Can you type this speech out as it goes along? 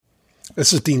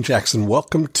This is Dean Jackson.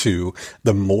 Welcome to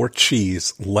the More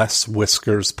Cheese, Less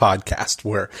Whiskers podcast,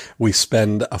 where we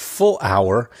spend a full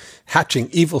hour hatching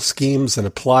evil schemes and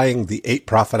applying the 8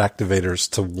 profit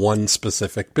activators to one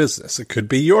specific business. It could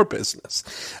be your business.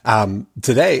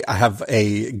 Today, I have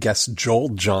a guest, Joel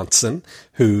Johnson,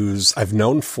 who's I've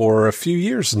known for a few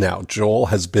years now. Joel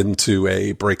has been to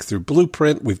a Breakthrough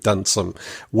Blueprint. We've done some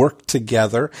work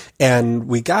together, and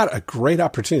we got a great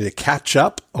opportunity to catch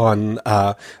up on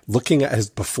looking at his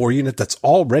before unit that's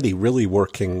already really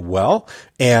working well.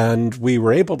 And we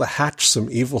were able to hatch some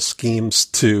evil schemes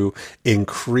to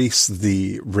increase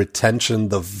the retention,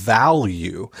 the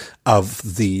value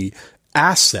of the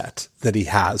asset that he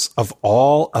has of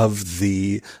all of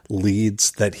the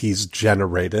leads that he's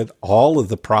generated, all of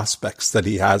the prospects that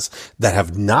he has that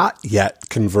have not yet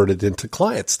converted into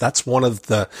clients. That's one of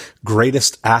the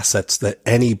greatest assets that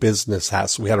any business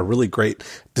has. So we had a really great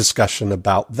discussion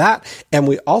about that. And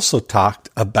we also talked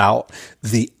about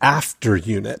the after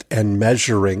unit and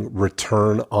measuring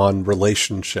return on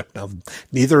relationship. Now,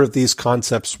 neither of these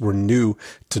concepts were new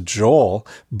to Joel,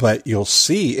 but you'll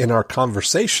see in our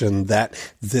conversation that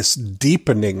this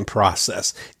deepening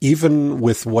process, even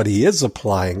with what he is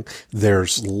applying,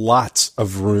 there's lots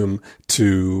of room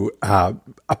to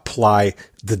apply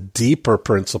the deeper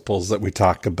principles that we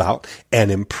talk about and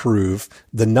improve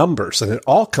the numbers. And it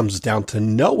all comes down to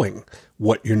knowing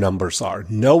what your numbers are,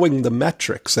 knowing the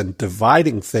metrics and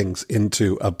dividing things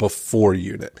into a before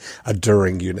unit, a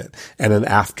during unit, and an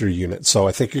after unit. So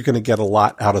I think you're going to get a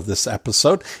lot out of this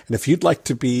episode. And if you'd like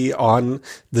to be on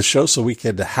the show so we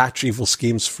can hatch evil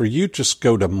schemes for you, just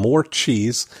go to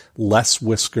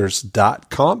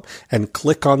morecheeselesswhiskers.com and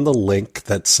click on the link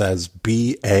that says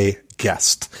be a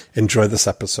guest. Enjoy this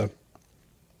episode.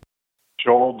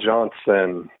 Joel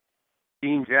Johnson.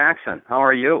 Dean Jackson, how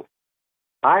are you?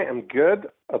 I am good.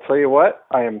 I'll tell you what,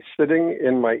 I am sitting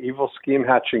in my evil scheme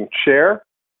hatching chair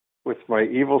with my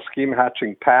evil scheme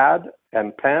hatching pad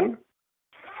and pen,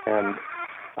 and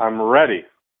I'm ready.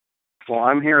 Well,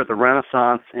 I'm here at the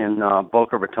Renaissance in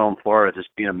Boca Raton, Florida, just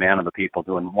being a man of the people,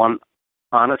 doing one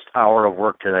honest hour of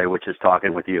work today, which is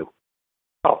talking with you.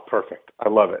 Oh, perfect. I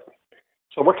love it.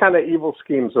 So what kind of evil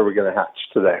schemes are we going to hatch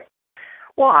today?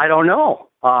 Well, I don't know.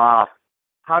 How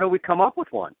do we come up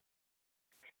with one?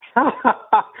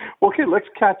 Okay, let's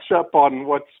catch up on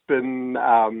what's been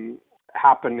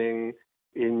happening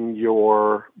in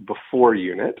your before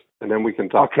unit, and then we can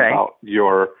talk about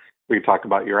your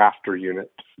after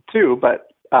unit too.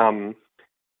 But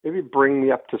maybe bring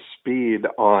me up to speed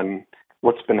on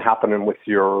what's been happening with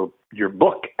your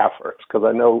book efforts, because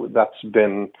I know that's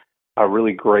been a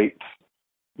really great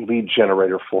lead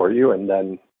generator for you, and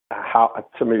then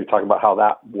to maybe talk about how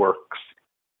that works.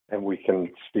 And we can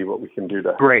see what we can do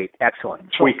to great, excellent.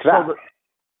 Tweak that.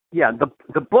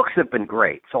 The books have been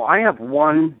great. So I have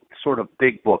one sort of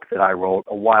big book that I wrote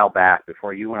a while back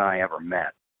before you and I ever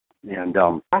met. And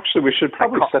actually, we should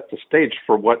probably set the stage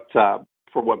for what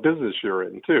business you're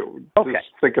in too. Okay.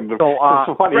 Just thinking it's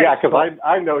funny, great. because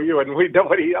I know you and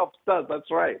nobody else does. That's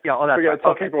right. Yeah, we got to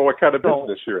tell people what kind of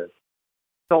business you're in.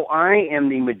 So I am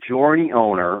the majority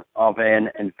owner of an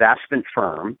investment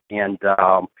firm, and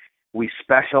we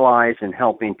specialize in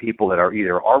helping people that are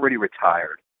either already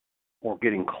retired or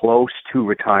getting close to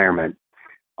retirement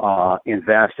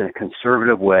invest in a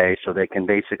conservative way so they can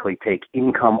basically take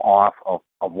income off of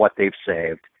what they've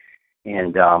saved.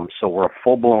 And so we're a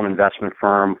full-blown investment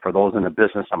firm. For those in the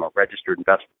business, I'm a registered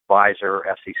investment advisor,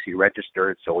 SEC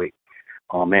registered, so we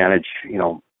manage,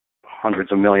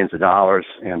 hundreds of millions of dollars.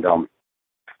 And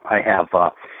I have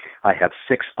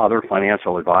 6 other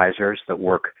financial advisors that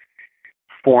work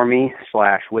for me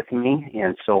 / with me,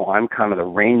 and so I'm kind of the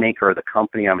rainmaker of the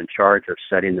company. I'm in charge of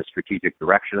setting the strategic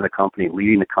direction of the company,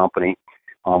 leading the company.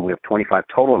 We have 25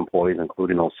 total employees,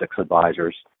 including those 6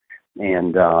 advisors,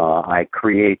 and I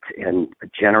create and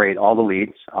generate all the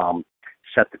leads,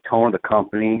 set the tone of the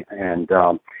company, and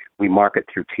we market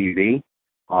through TV.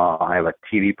 I have a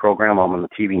TV program. I'm on the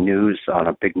TV news on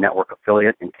a big network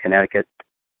affiliate in Connecticut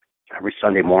every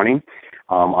Sunday morning.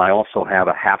 I also have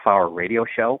a half-hour radio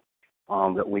show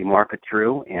that we market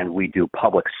through, and we do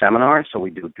public seminars. So we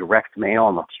do direct mail.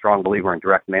 I'm a strong believer in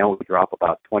direct mail. We drop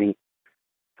about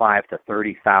 25 to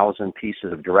 30,000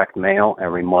 pieces of direct mail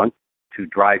every month to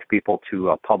drive people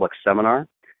to a public seminar.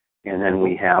 And then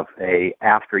we have a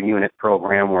after unit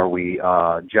program where we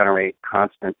generate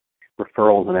constant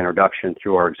referrals and introduction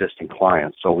through our existing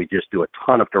clients. So we just do a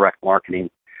ton of direct marketing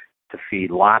to feed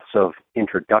lots of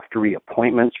introductory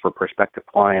appointments for prospective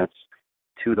clients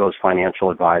to those financial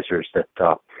advisors that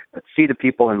see the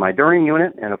people in my during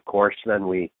unit. And of course, then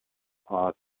we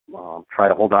try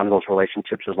to hold on to those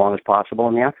relationships as long as possible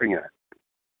in the after unit.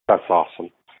 That's awesome.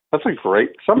 That's a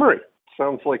great summary.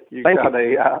 Sounds like you got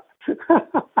a.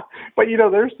 But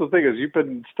there's the thing is you've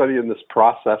been studying this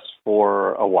process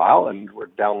for a while, and we're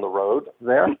down the road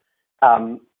there.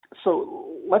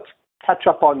 So let's catch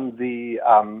up on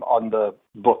the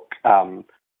book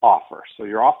offer. So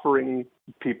you're offering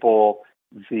people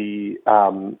the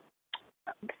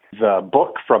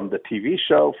book from the TV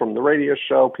show, from the radio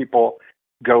show. People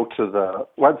go to the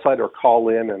website or call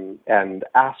in and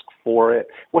ask for it.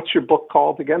 What's your book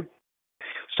called again?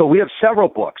 So we have several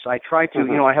books. I try to,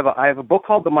 I have a book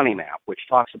called The Money Map, which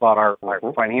talks about our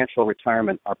financial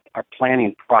retirement, our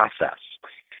planning process.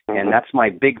 And that's my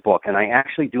big book. And I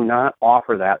actually do not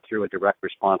offer that through a direct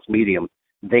response medium.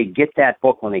 They get that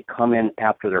book when they come in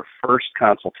after their first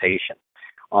consultation.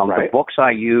 The books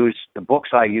I use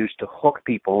to hook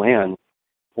people in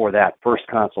for that first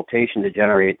consultation to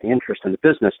generate the interest in the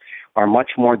business are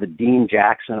much more the Dean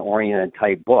Jackson oriented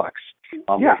type books.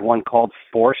 There's one called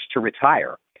Forced to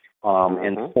Retire.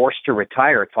 And Forced to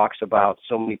Retire talks about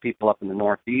so many people up in the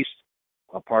Northeast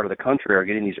part of the country are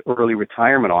getting these early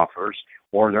retirement offers,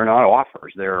 or they're not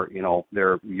offers. They're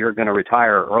you're going to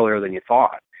retire earlier than you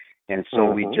thought. And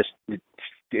so we just,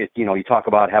 you talk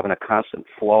about having a constant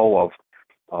flow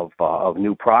of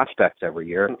new prospects every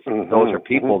year. Those are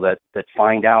people that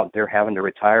find out they're having to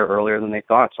retire earlier than they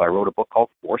thought. So I wrote a book called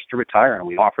Forced to Retire, and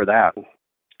we offer that.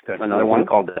 There's another one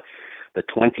called the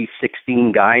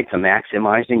 2016 Guide to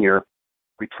Maximizing Your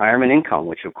Retirement Income,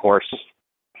 which, of course,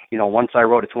 once I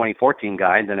wrote a 2014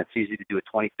 guide, then it's easy to do a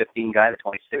 2015 guide, a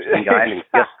 2016 guide,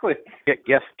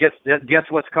 and guess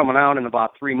what's coming out in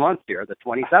about 3 months here, the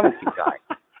 2017 guide.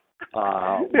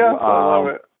 I love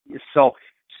it. So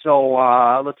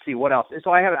let's see what else.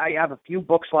 So I have a few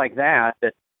books like that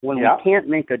when we can't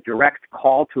make a direct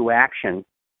call to action,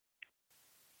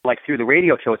 like through the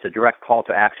radio show, it's a direct call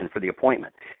to action for the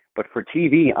appointment. But for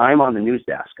TV, I'm on the news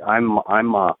desk. I'm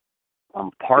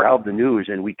part of the news,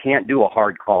 and we can't do a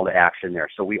hard call to action there.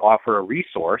 So we offer a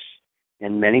resource,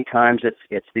 and many times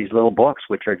it's these little books,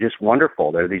 which are just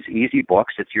wonderful. They're these easy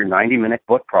books. It's your 90-minute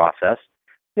book process.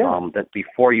 That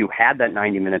before you had that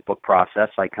 90-minute book process,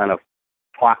 I kind of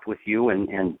talked with you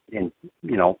and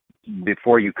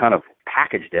before you kind of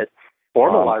packaged it,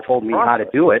 told me how to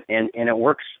do it, and it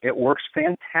works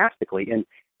fantastically.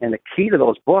 And the key to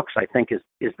those books, I think, is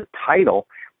the title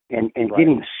and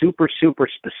getting super, super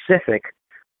specific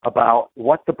about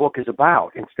what the book is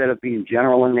about instead of being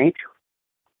general in nature.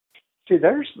 See,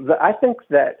 I think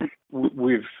that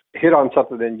we've hit on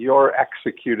something, and you're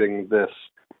executing this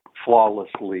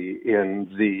flawlessly in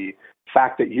the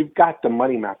fact that you've got the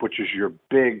Money Map, which is your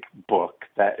big book,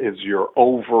 that is your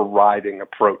overriding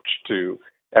approach to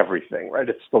everything, right?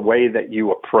 It's the way that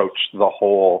you approach the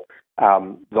whole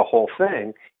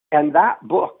thing. And that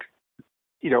book,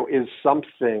 is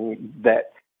something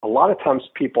that a lot of times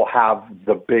people have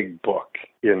the big book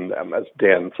in them, as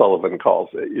Dan Sullivan calls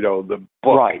it, the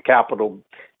book,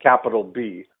 capital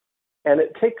B. And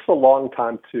it takes a long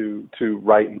time to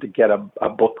write and to get a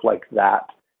book like that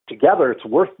together. It's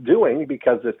worth doing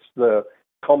because it's the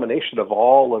culmination of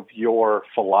all of your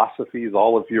philosophies,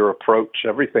 all of your approach,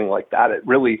 everything like that. It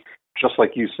really, just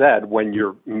like you said, when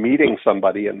you're meeting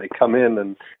somebody and they come in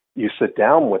and you sit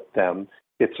down with them,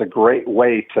 it's a great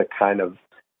way to kind of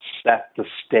set the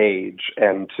stage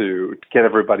and to get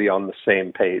everybody on the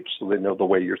same page so they know the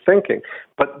way you're thinking.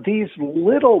 But these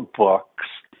little books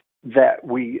that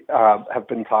we have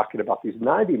been talking about, these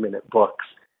 90-minute books,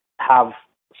 have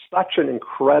such an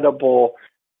incredible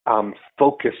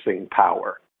focusing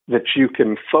power that you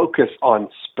can focus on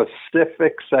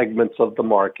specific segments of the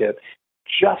market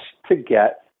just to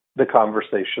get the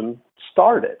conversation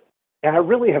started. And I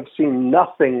really have seen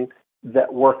nothing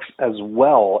that works as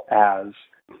well as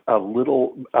a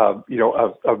little,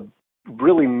 a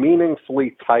really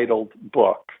meaningfully titled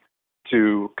book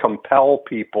to compel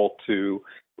people to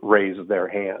raise their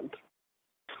hand.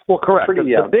 Well, correct.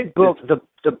 The big book,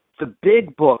 the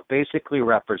big book basically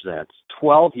represents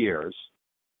 12 years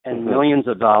and millions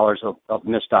of dollars of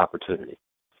missed opportunity,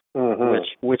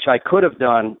 which I could have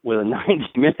done with a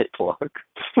 90-minute book,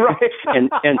 right?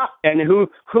 and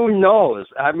who knows?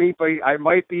 I mean, I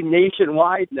might be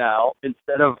nationwide now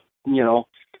instead of the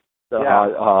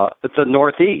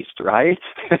Northeast, right?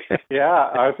 Yeah,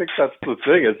 I think that's the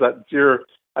thing. Is that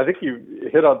I think you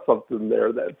hit on something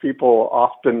there that people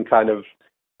often kind of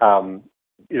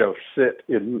sit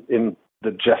in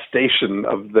the gestation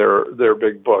of their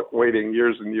big book, waiting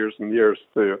years and years and years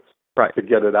to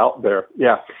get it out there.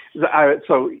 Yeah.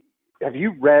 So have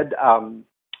you read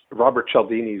Robert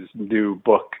Cialdini's new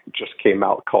book just came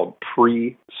out called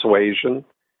Pre-Suasion.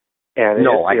 And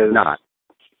no, I have not.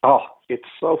 Oh, it's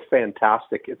so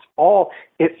fantastic. It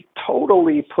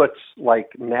totally puts like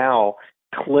now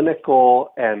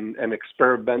clinical and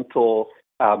experimental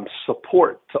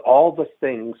support to all the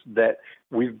things that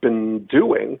we've been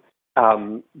doing.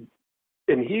 And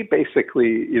he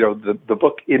basically, the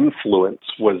book Influence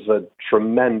was a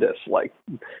tremendous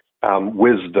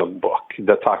wisdom book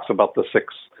that talks about the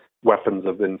 6 weapons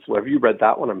of influence. Have you read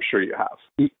that one? I'm sure you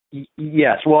have.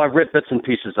 Yes. Well, I've read bits and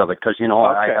pieces of it because, Okay.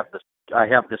 I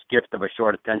have this gift of a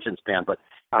short attention span, but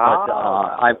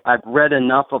I've read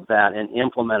enough of that and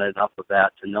implemented enough of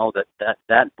that to know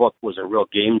that book was a real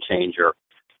game changer,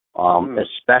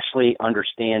 especially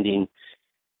understanding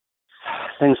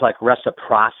things like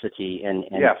reciprocity and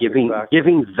yes,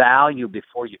 giving value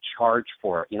before you charge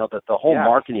for it. The whole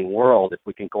marketing world, if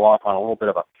we can go off on a little bit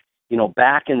of a,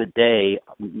 back in the day,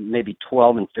 maybe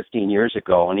 12 and 15 years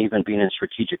ago, and even being a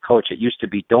strategic coach, it used to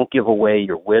be don't give away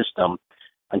your wisdom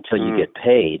until you get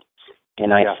paid.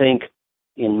 And I think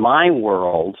in my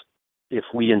world, if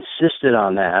we insisted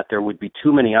on that, there would be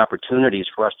too many opportunities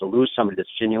for us to lose somebody that's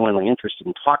genuinely interested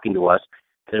in talking to us,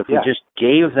 that if we just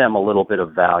gave them a little bit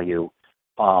of value,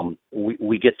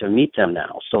 we get to meet them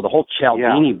now. So the whole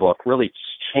Cialdini book really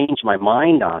changed my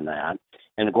mind on that.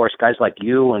 And, of course, guys like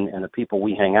you and the people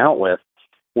we hang out with,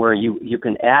 where you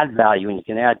can add value and you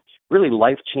can add really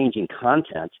life-changing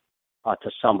content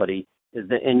to somebody, and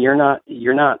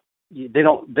they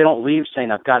don't leave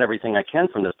saying, I've got everything I can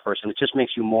from this person. It just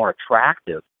makes you more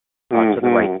attractive to the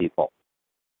right people.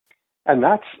 And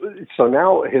so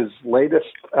now his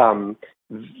latest, the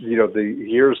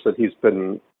years that he's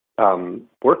been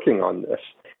working on this,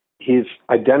 he's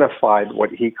identified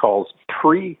what he calls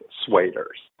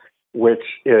pre-suaders, which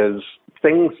is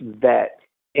things that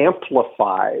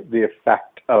amplify the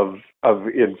effect of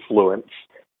influence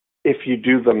if you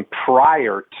do them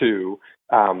prior to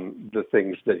the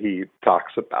things that he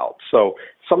talks about. So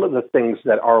some of the things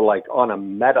that are like on a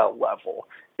meta level,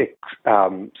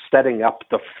 setting up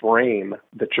the frame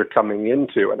that you're coming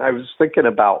into. And I was thinking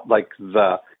about like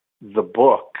the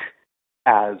book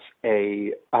as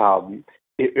it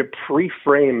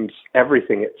pre-frames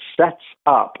everything. It sets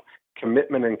up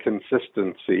commitment and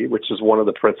consistency, which is one of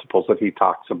the principles that he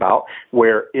talks about,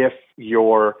 where if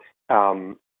you're,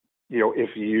 if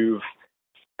you've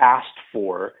asked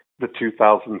for the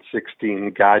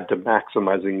 2016 Guide to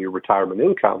Maximizing Your Retirement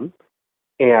Income,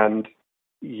 and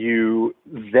you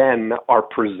then are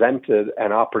presented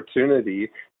an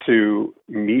opportunity to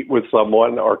meet with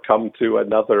someone or come to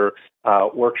another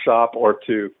workshop or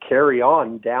to carry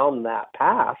on down that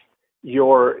path,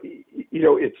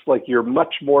 it's like you're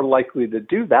much more likely to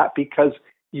do that because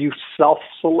you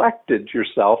self-selected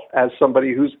yourself as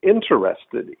somebody who's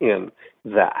interested in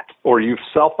that, or you've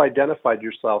self-identified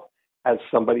yourself as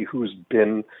somebody who's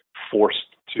been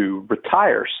forced to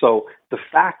retire. So the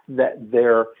fact that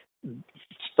they're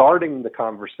starting the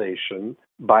conversation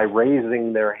by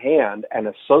raising their hand and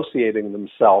associating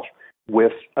themselves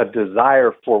with a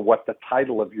desire for what the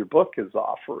title of your book is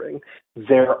offering,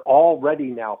 they're already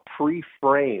now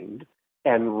pre-framed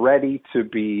and ready to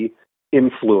be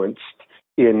influenced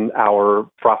in our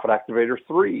Profit Activator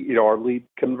 3, our lead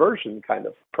conversion kind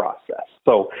of process.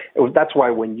 So that's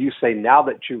why when you say, now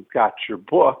that you've got your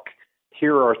book,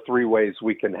 here are 3 ways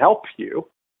we can help you,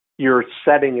 you're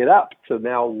setting it up to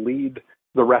now lead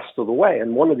the rest of the way.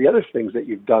 And one of the other things that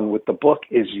you've done with the book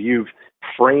is you've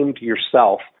framed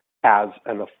yourself as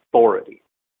an authority,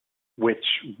 which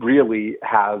really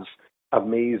has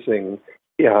amazing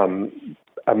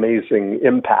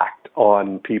impact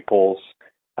on people's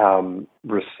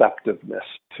receptiveness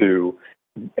to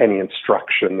any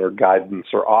instruction or guidance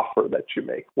or offer that you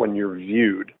make when you're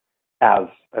viewed as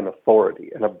an authority.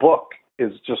 And a book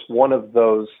is just one of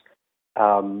those,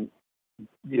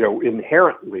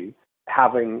 inherently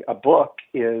having a book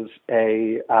is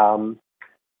an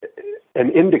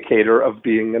indicator of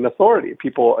being an authority.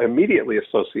 People immediately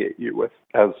associate you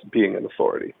as being an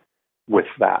authority with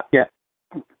that. Yeah.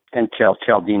 And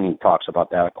Cialdini talks about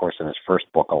that, of course, in his first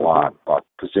book a lot, about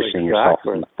positioning yourself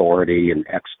as an authority and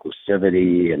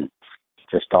exclusivity and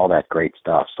just all that great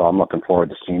stuff. So I'm looking forward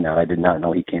to seeing that. I did not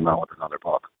know he came out with another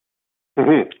book.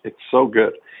 Mm-hmm. It's so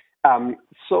good.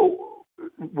 So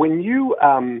when you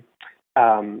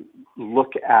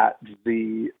look at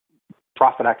the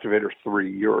Profit Activator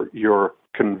 3, your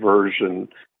conversion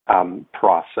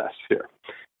process here,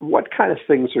 what kind of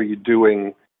things are you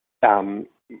doing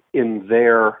in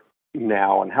there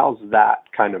now, and how's that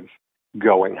kind of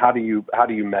going? How do you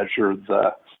measure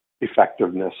the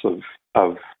effectiveness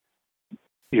of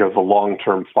the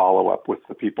long-term follow-up with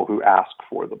the people who ask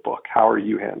for the book? How are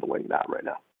you handling that right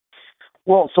now?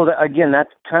 Well, so again, that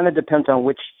kind of depends on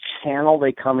which channel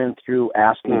they come in through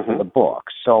asking for the book.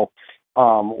 So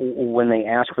when they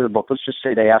ask for the book, let's just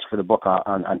say they ask for the book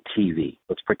on TV.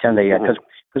 Let's pretend they,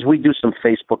 because we do some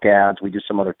Facebook ads, we do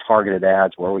some other targeted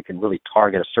ads where we can really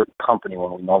target a certain company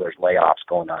when we know there's layoffs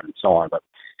going on and so on. But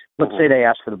let's say they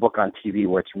ask for the book on TV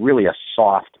where it's really a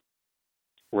soft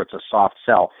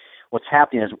sell. What's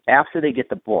happening is after they get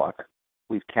the book,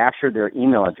 we've captured their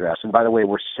email address. And by the way,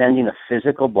 we're sending a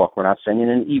physical book. We're not sending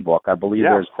an ebook. I believe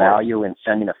there's value in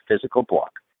sending a physical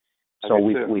book. So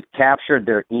we've captured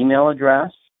their email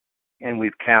address, and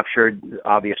we've captured,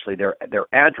 obviously, their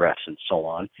address and so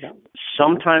on. Yeah.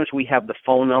 Sometimes we have the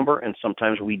phone number, and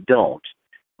sometimes we don't.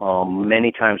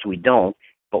 Many times we don't.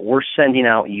 But we're sending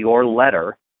out your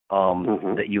letter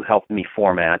that you helped me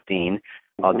format, Dean,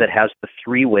 that has the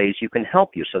 3 ways you can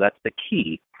help you. So that's the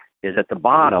key. Is at the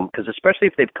bottom, because especially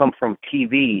if they've come from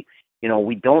TV,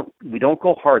 we don't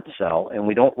go hard sell, and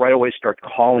we don't right away start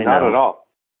calling them. Not at all.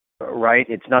 Right?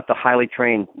 It's not the highly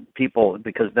trained people,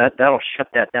 because that'll shut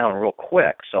that down real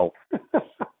quick. So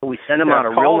we send them out a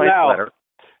real nice letter.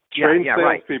 Trained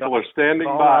salespeople are standing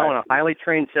by. And a highly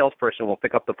trained salesperson will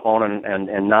pick up the phone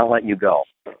and not let you go.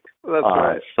 That's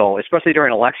right. So especially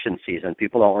during election season,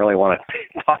 people don't really want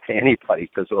to talk to anybody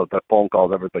because of the phone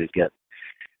calls everybody's getting.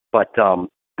 But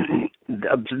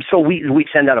so we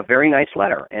send out a very nice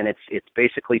letter, and it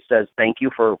basically says thank you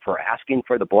for asking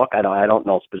for the book. I don't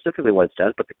know specifically what it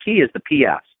says, but the key is the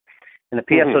PS. And the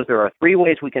PS says there are 3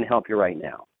 ways we can help you right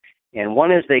now. And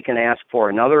one is they can ask for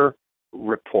another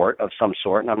report of some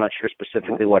sort, and I'm not sure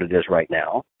specifically what it is right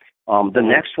now. The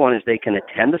next one is they can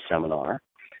attend a seminar.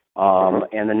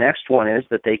 And the next one is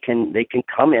that they can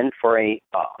come in for a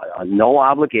no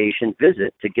obligation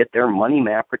visit to get their money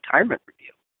map retirement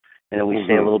review. And then we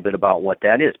say a little bit about what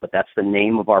that is, but that's the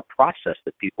name of our process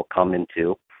that people come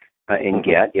into and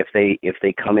get if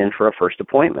they come in for a first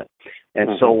appointment.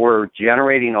 And so we're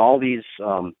generating all these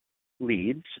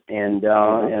leads, and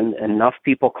enough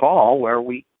people call where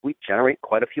we generate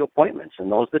quite a few appointments.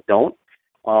 And those that don't,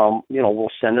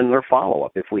 we'll send in their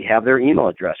follow-up. If we have their email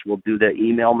address, we'll do the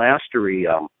email mastery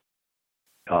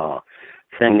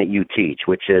thing that you teach,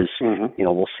 which is,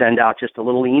 we'll send out just a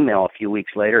little email a few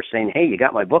weeks later saying, hey, you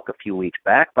got my book a few weeks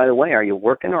back. By the way, are you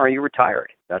working or are you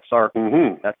retired? That's our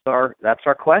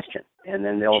question. And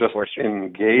then they'll, of course,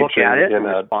 look at it and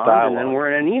respond, and then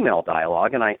we're in an email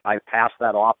dialogue. And I pass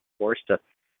that off, of course,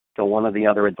 to one of the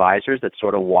other advisors that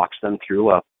sort of walks them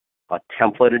through a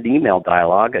templated email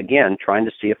dialogue, again, trying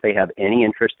to see if they have any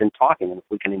interest in talking. And if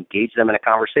we can engage them in a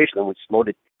conversation, then we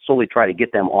slowly try to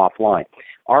get them offline.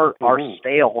 Our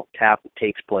sale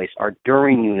takes place. Our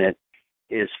during unit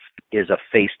is a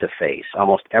face-to-face.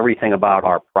 Almost everything about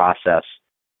our process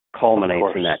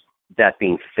culminates in that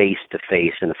being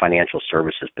face-to-face in the financial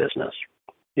services business.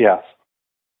 Yes.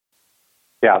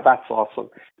 Yeah, that's awesome.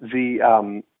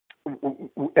 And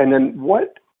then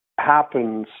what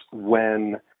happens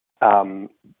when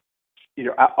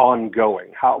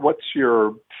ongoing? What's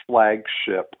your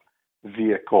flagship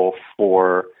vehicle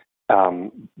for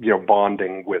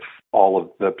bonding with all of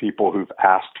the people who've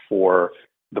asked for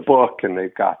the book and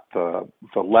they've got the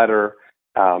letter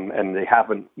and they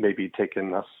haven't maybe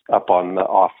taken us up on the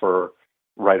offer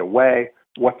right away?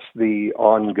 What's the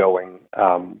ongoing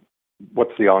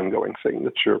thing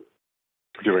that you're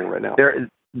doing right now?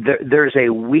 There's a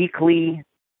weekly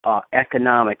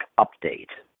economic update.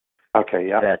 Okay,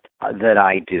 yeah. That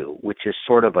I do, which is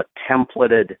sort of a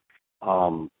templated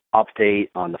update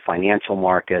on the financial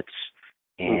markets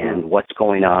and what's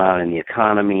going on in the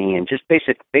economy, and just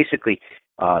basically,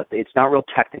 it's not real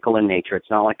technical in nature. It's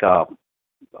not like a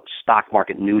stock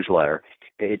market newsletter.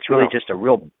 It's really just a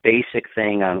real basic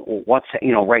thing on what's,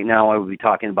 right now I would be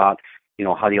talking about,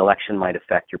 how the election might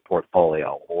affect your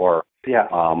portfolio, or,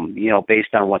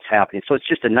 based on what's happening. So it's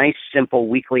just a nice, simple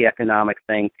weekly economic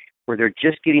thing where they're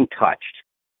just getting touched.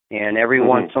 And every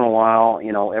once in a while,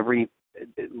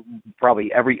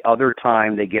 probably every other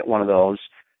time they get one of those,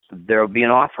 there'll be an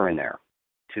offer in there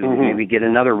to maybe get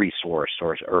another resource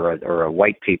or a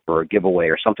white paper or giveaway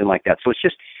or something like that. So it's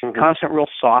just constant, real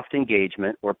soft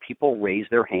engagement where people raise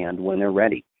their hand when they're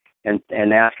ready. And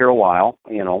after a while,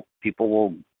 people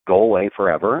will go away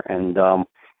forever and,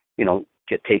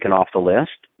 get taken off the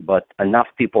list. But enough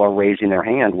people are raising their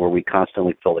hand where we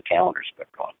constantly fill the calendars back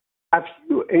on. Have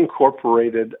you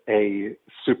incorporated a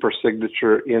super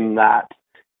signature in that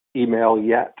email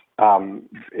yet?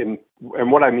 And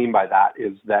what I mean by that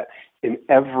is that in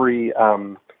every,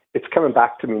 it's coming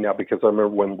back to me now because I remember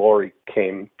when Lori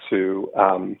came to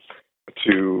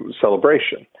to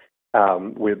celebration.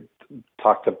 We've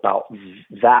talked about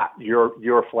that,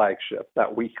 your flagship,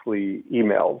 that weekly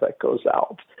email that goes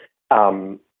out,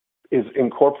 is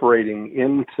incorporating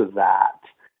into that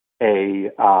a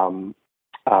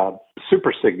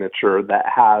super signature that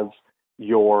has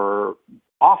your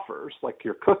offers, like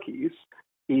your cookies,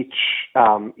 each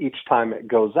time it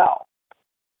goes out.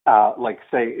 Like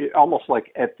say, almost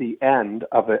like at the end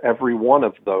of every one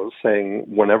of those, saying,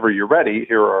 whenever you're ready,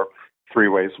 here are 3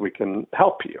 ways we can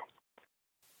help you.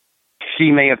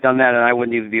 She may have done that, and I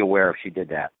wouldn't even be aware if she did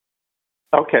that.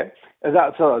 Okay. So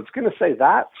I was going to say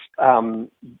that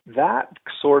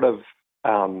sort of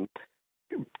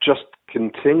just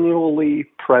continually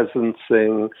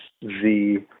presencing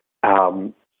the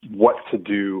what to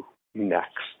do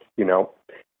next,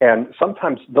 and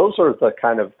sometimes those are the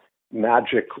kind of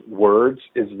magic words,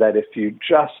 is that if you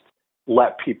just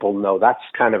let people know, that's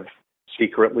kind of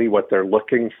secretly what they're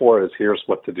looking for, is here's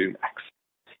what to do next.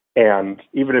 And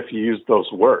even if you use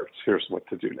those words, here's what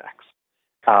to do next.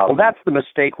 Well, that's the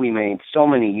mistake we made so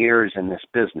many years in this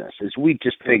business, is we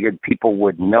just figured people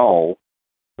would know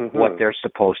what they're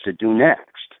supposed to do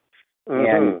next.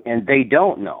 And they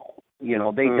don't know.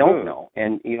 They don't know.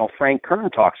 And, Frank Kern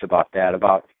talks about that,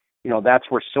 that's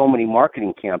where so many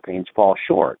marketing campaigns fall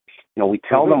short. We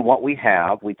tell them what we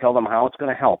have, we tell them how it's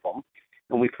going to help them,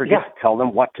 and we forget to tell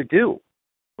them what to do.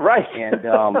 Right.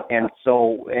 And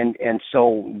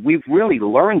so we've really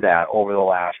learned that over the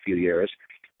last few years,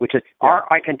 which is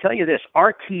I can tell you this,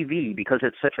 our TV, because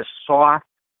it's such a soft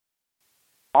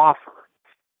offer,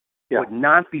 would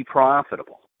not be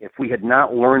profitable if we had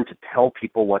not learned to tell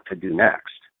people what to do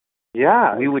next.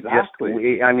 Yeah, we would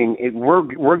exactly.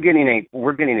 We're getting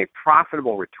a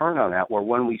profitable return on that, where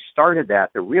when we started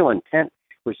that, the real intent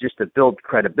was just to build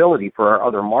credibility for our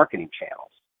other marketing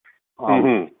channels.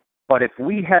 But if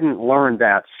we hadn't learned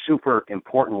that super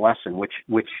important lesson,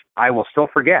 which I will still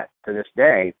forget to this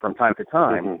day from time to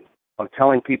time, of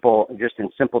telling people just in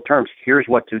simple terms, here's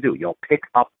what to do. You'll pick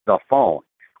up the phone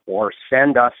or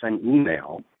send us an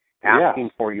email asking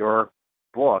for your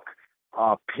book.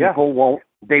 People won't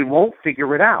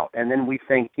figure it out. And then we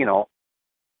think,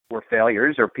 we're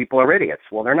failures or people are idiots.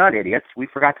 Well, they're not idiots. We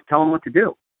forgot to tell them what to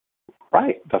do.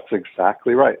 Right. That's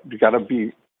exactly right. You got to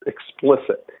be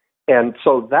explicit. And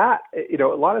so that, a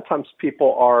lot of times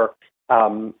people are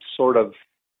sort of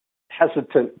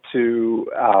hesitant to,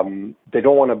 they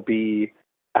don't want to be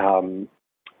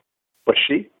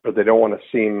pushy, or they don't want to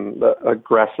seem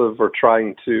aggressive or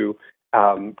trying to,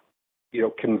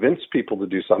 convince people to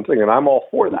do something. And I'm all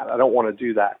for that. I don't want to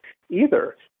do that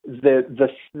either.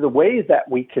 The way that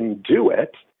we can do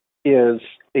it is,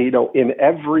 in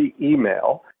every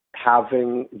email,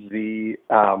 having the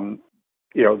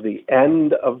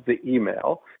end of the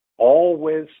email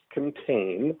always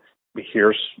contain,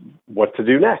 here's what to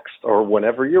do next, or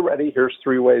whenever you're ready, here's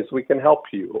 3 ways we can help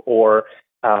you. Or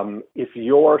if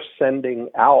you're sending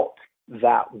out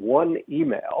that one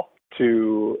email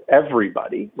to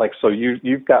everybody, like, so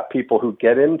you've got people who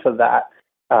get into that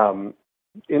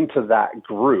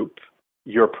group,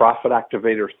 your Profit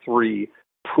Activator 3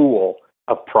 pool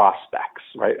of prospects,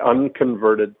 right?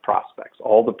 Unconverted prospects,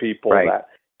 all the people that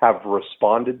have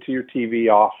responded to your TV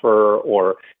offer,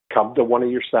 or come to one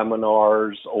of your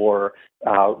seminars, or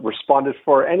responded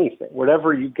for anything.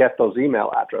 Whatever you get those email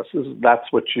addresses,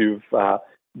 that's what you've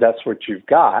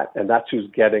got, and that's who's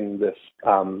getting this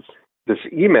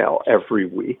email every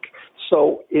week.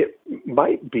 So it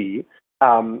might be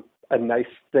a nice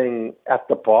thing at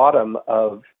the bottom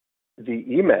of the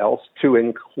emails to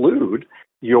include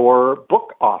your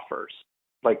book offers,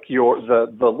 like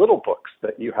the little books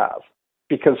that you have.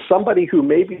 Because somebody who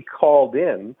maybe called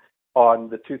in on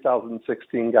the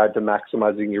 2016 Guide to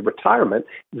Maximizing Your Retirement,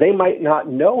 they might not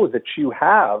know that you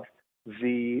have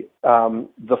the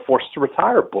Forced to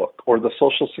Retire book, or the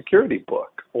Social Security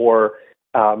book, or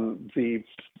the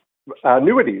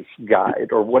Annuities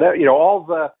Guide, or whatever, all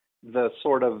the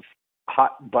sort of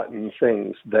hot button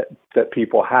things that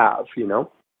people have,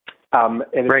 and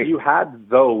if you had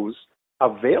those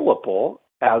available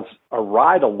as a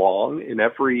ride along in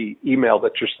every email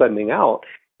that you're sending out,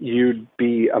 you'd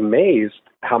be amazed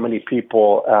how many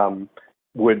people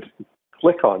would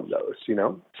click on those,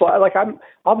 So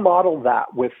I'll model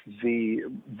that with the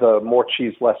More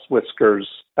Cheese, Less Whiskers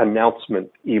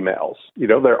announcement emails.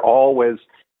 They're always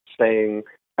saying,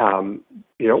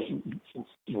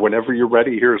 whenever you're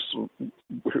ready, here's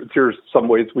some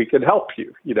ways we can help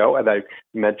you, and I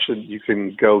mentioned you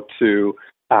can go to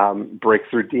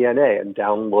Breakthrough DNA and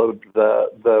download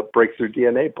the Breakthrough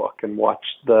DNA book and watch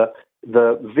the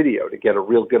video to get a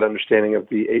real good understanding of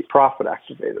the 8 profit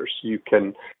activators. You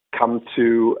can come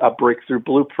to a breakthrough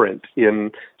blueprint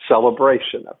in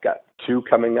celebration. I've got 2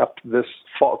 coming up this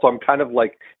fall. So I'm kind of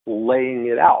like laying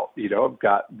it out. I've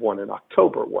got one in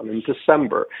October, one in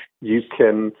December. You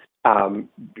can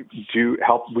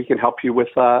we can help you with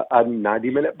a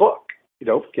 90-minute book.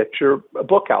 Get your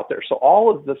book out there. So all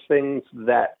of the things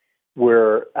that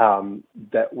we're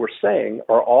saying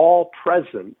are all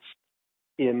present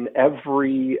in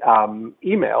every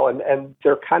email, and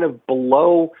they're kind of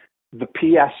below the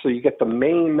PS, so you get the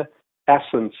main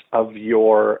essence of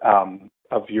your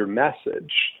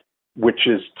message, which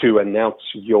is to announce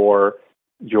your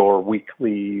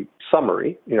weekly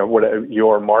summary. What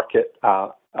your market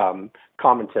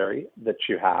commentary that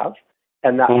you have,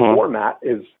 and that format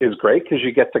is great because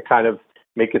you get to kind of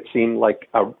make it seem like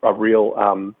a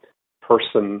real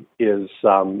person is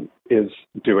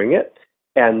doing it,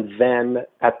 and then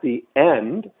at the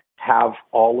end have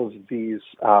all of these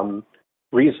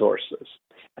resources.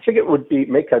 I think it would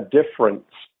make a difference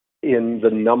in the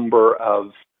number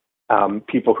of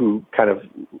people who kind of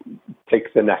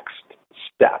take the next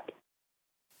step.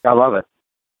 I love it.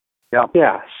 Yeah.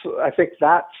 Yeah. So I think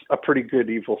that's a pretty good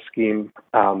evil scheme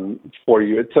for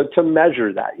you to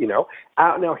measure that.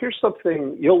 Now here's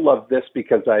something you'll love this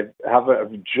because I've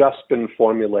just been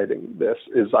formulating this.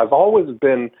 Is I've always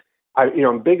been,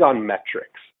 I'm big on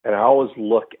metrics, and I always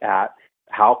look at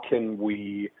how can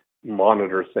we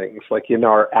monitor things. Like in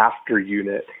our after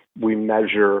unit, we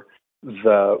measure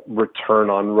the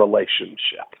return on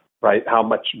relationship, right? How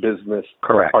much business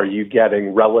are you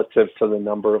getting relative to the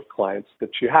number of clients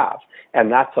that you have?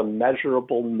 And that's a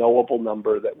measurable, knowable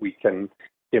number that we can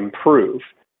improve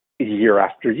year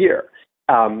after year.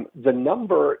 The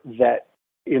number that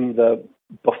in the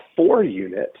before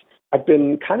unit, I've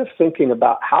been kind of thinking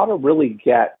about how to really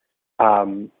get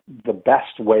the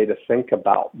best way to think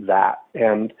about that,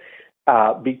 and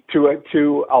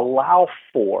to allow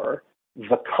for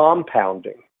the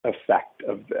compounding effect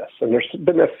of this. And there's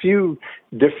been a few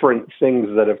different things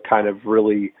that have kind of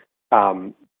really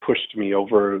pushed me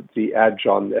over the edge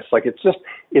on this. Like it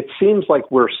seems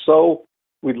like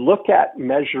we look at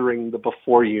measuring the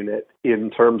before unit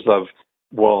in terms of,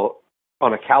 well,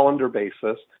 on a calendar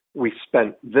basis, we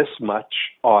spent this much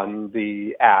on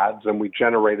the ads and we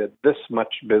generated this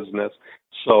much business.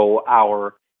 So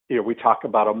we talk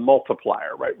about a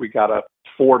multiplier, right? We got a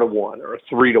 4-to-1 or a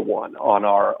 3-to-1 on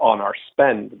our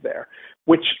spend there,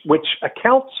 which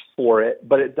accounts for it,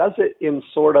 but it does it in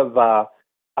sort of a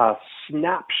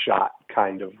snapshot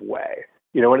kind of way,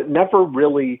 and it never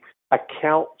really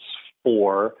accounts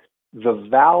for the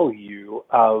value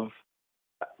of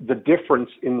the difference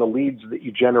in the leads that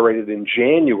you generated in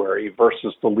January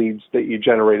versus the leads that you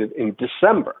generated in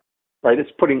December, right? It's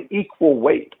putting equal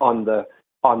weight on the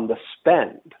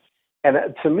spend. And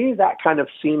to me, that kind of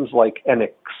seems like an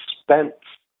expense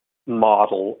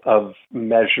model of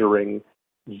measuring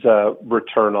the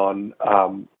return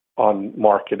on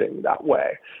marketing that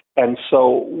way. And so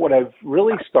what I've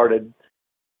really started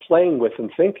playing with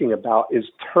and thinking about is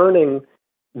turning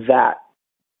that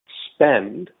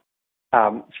spend,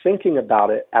 thinking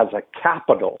about it as a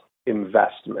capital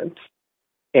investment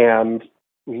and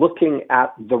looking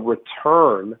at the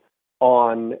return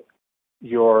on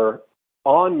your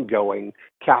ongoing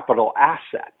capital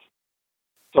asset.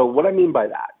 So what I mean by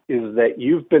that is that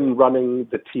you've been running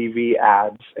the TV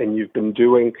ads and you've been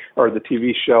doing, or the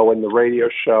TV show and the radio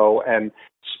show, and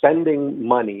spending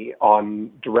money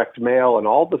on direct mail and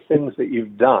all the things that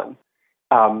you've done.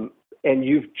 And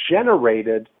you've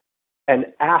generated an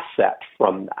asset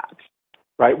from that,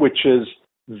 right? Which is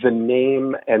the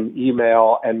name and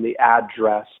email and the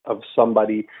address of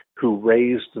somebody who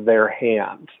raised their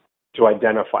hand to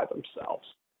identify themselves.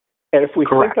 And if we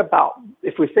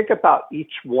think about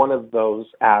each one of those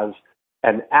as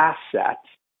an asset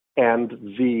and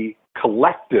the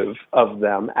collective of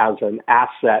them as an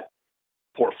asset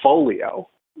portfolio,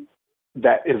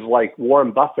 that is like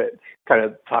Warren Buffett kind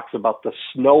of talks about the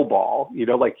snowball,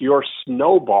 like your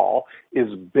snowball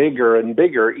is bigger and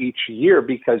bigger each year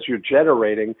because you're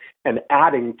generating and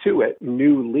adding to it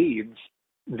new leads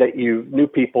new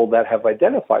people that have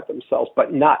identified themselves,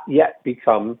 but not yet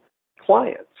become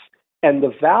clients. And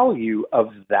the value of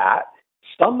that,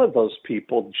 some of those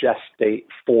people gestate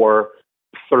for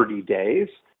 30 days,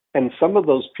 and some of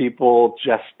those people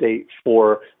gestate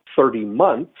for 30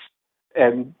 months.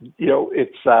 And,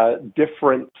 it's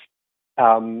different.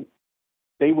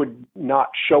 They would not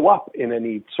show up in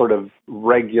any sort of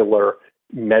regular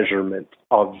measurement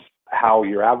of how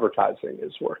your advertising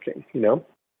is working,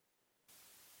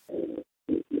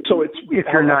 So it's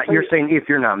you're saying if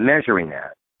you're not measuring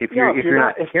that, if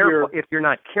you're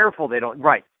not careful, they don't,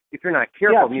 right. if you're not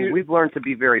careful, we've learned to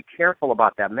be very careful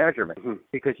about that measurement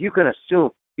because you can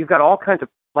assume you've got all kinds of,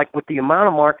 like with the amount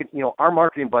of market, our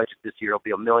marketing budget this year will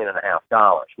be $1.5 million,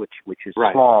 which is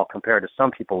small compared to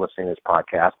some people listening to this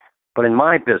podcast. But in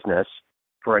my business,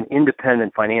 for an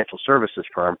independent financial services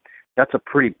firm, that's a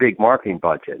pretty big marketing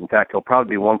budget. In fact, it'll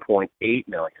probably be $1.8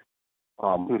 million.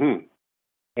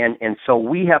 And so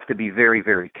we have to be very,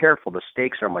 very careful. The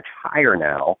stakes are much higher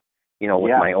now,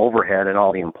 with my overhead and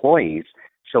all the employees.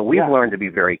 So we've learned to be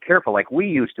very careful. Like we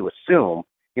used to assume,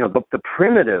 the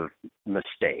primitive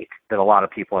mistake that a lot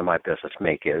of people in my business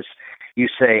make is you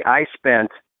say, I spent,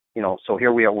 so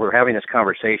here we are, we're having this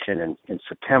conversation in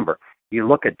September. You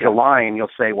look at July and you'll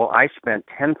say, well, I spent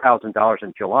 $10,000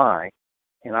 in July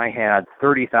and I had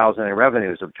 $30,000 in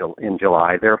revenues in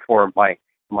July. Therefore,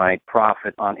 my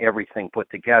profit on everything put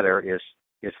together is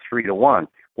 3-to-1.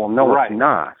 Well, no, it's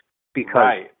not,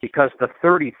 because the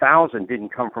 $30,000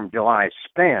 didn't come from July's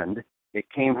spend. It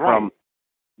came from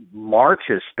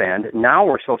March's spend. Now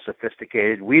we're so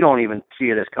sophisticated, we don't even see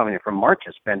it as coming from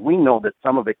March's spend. We know that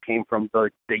some of it came from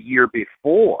the year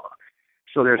before.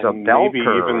 So there's a bell maybe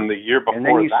curve. Even the year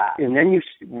before that. And then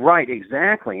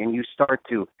exactly. And you start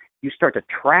to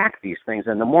track these things.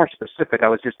 And the more specific, I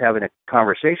was just having a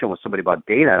conversation with somebody about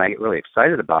data, and I get really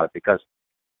excited about it because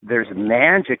there's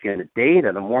magic in the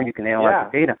data. The more you can analyze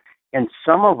the data. And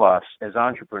some of us as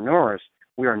entrepreneurs,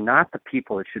 we are not the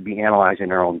people that should be analyzing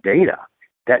their own data.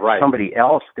 That somebody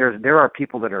else, there are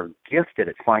people that are gifted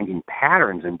at finding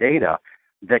patterns in data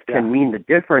that can mean the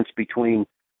difference between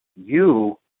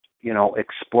you,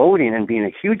 exploding and being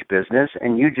a huge business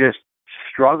and you just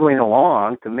struggling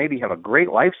along to maybe have a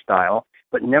great lifestyle,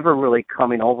 but never really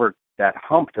coming over that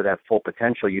hump to that full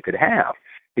potential you could have.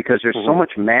 Because there's so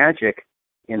much magic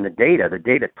in the data. The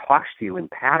data talks to you in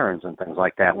patterns and things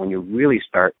like that when you really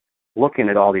start looking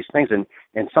at all these things. And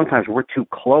sometimes we're too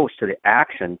close to the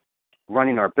action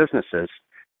running our businesses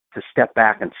to step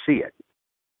back and see it.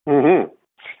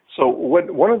 So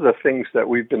one of the things that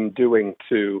we've been doing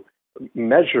to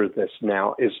measure this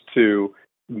now is to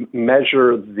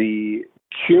measure the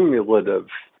cumulative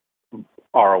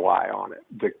ROI on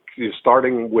it.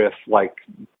 Starting with like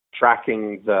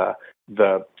tracking the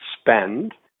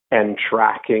spend and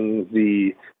tracking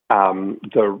the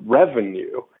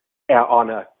revenue on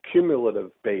a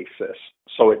cumulative basis.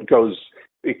 So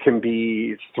it can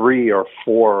be 3 or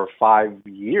 4 or 5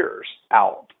 years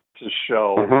out to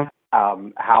show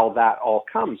how that all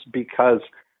comes, because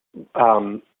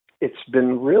it's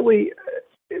been really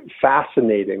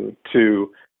fascinating to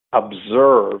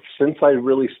observe since I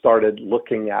really started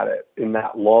looking at it in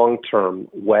that long-term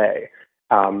way.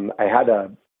 I had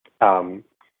a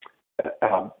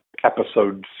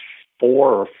episode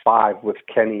 4 or 5 with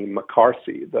Kenny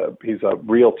McCarthy. He's a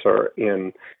realtor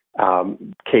in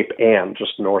Cape Ann,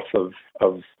 just north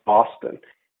of Boston,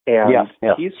 and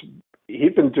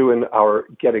he's been doing our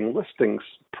Getting Listings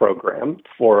program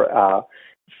for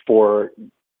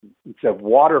the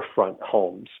waterfront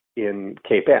homes in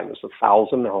Cape Ann. There's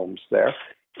 1,000 homes there,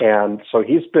 and so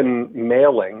he's been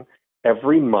mailing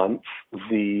every month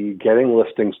the Getting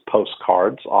Listings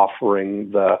postcards offering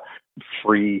the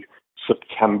free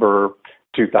September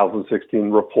 2016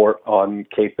 report on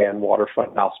Cape Ann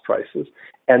waterfront house prices.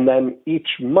 And then each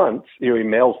month, he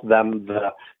mails them the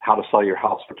How to Sell Your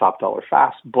House for Top Dollar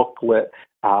Fast book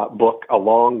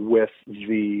along with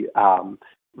the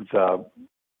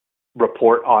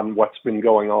report on what's been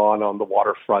going on the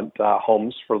waterfront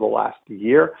homes for the last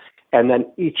year. And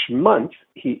then each month,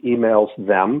 he emails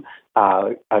them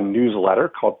a newsletter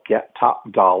called Get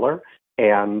Top Dollar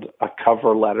and a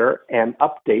cover letter and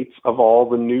updates of all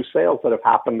the new sales that have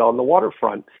happened on the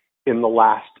waterfront in the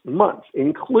last month,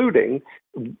 including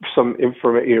some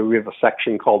information. We have a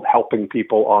section called Helping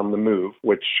People on the Move,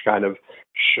 which kind of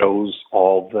shows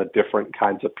all the different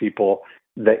kinds of people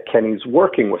that Kenny's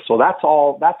working with. So that's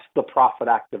the Profit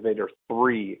Activator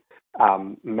 3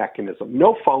 mechanism.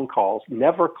 No phone calls,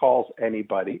 never calls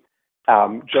anybody,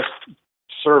 just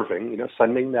serving,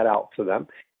 sending that out to them.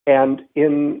 And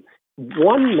in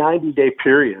one 90-day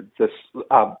period this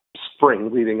spring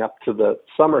leading up to the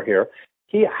summer here,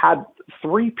 he had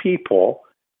 3 people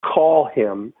call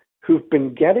him who've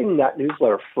been getting that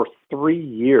newsletter for 3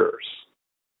 years,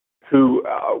 who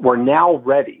were now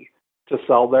ready to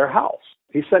sell their house.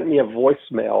 He sent me a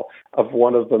voicemail of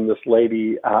one of them. This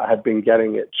lady had been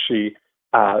getting it. She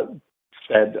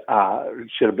said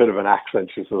she had a bit of an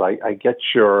accent. She says, "I get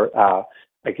your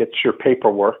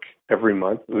paperwork every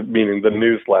month," meaning the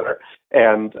newsletter,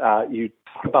 and you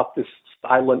talk about this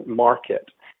silent market.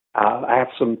 I have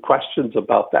some questions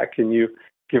about that. Can you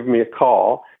give me a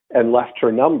call? And left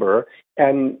her number.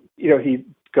 And he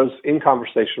goes in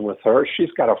conversation with her.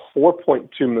 She's got a $4.2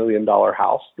 million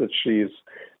house that she's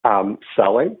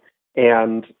selling,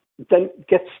 and then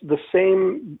gets the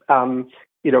same,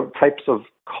 types of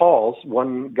calls.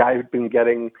 One guy who'd been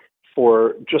getting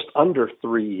for just under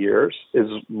 3 years is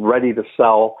ready to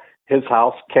sell his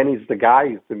house. Kenny's the guy.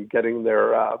 He's been getting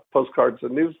their postcards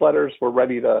and newsletters. We're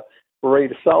ready to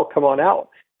sell. Come on out.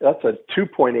 That's a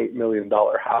 $2.8 million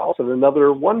house and another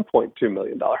 $1.2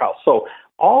 million house. So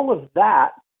all of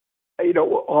that,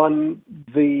 on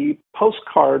the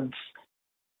postcards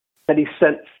that he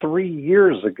sent 3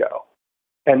 years ago.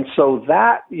 And so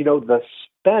that, the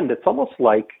spend, it's almost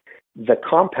like the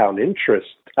compound interest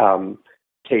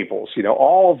tables,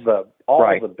 all the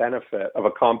benefit of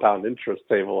a compound interest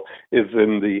table is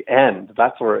in the end.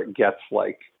 That's where it gets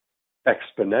like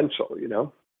exponential,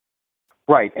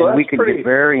 Right. So and we can get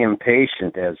very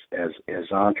impatient as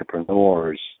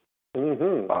entrepreneurs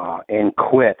and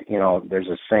quit. There's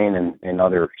a saying in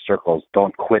other circles,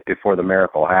 don't quit before the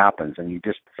miracle happens. And you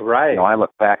just, I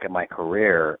look back at my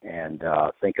career and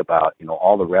think about,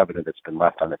 all the revenue that's been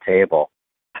left on the table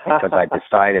because I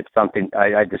decided something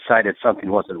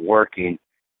wasn't working,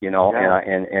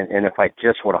 and if I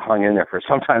just would have hung in there for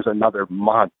sometimes another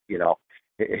month,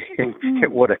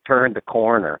 it would have turned the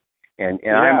corner. And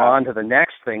I'm on to the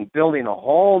next thing, building a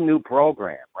whole new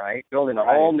program, right? Building a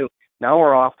whole new. Now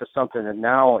we're off to something that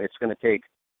now it's going to take,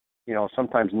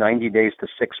 sometimes 90 days to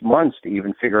 6 months to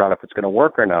even figure out if it's going to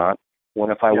work or not. When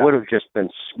if I would have just been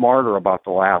smarter about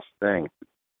the last thing,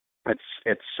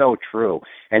 it's so true.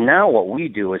 And now what we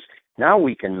do is now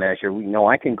we can measure.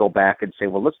 I can go back and say,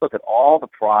 well, let's look at all the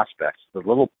prospects, the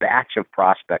little batch of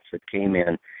prospects that came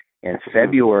in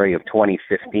February of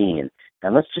 2015.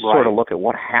 And let's just sort of look at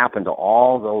what happened to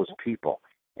all those people.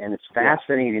 And it's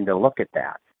fascinating to look at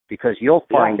that because you'll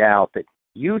find out that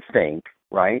you think,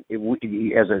 right,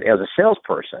 as a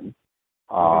salesperson,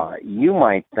 you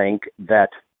might think that,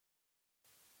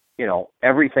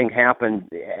 everything happened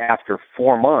after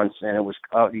 4 months and it was,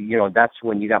 that's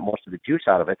when you got most of the juice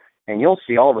out of it. And you'll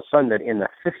see all of a sudden that in the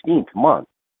 15th month,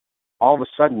 all of a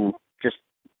sudden just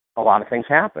a lot of things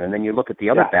happen. And then you look at the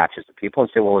other batches of people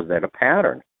and say, well, is that a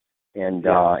pattern? And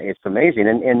it's amazing.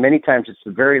 And many times it's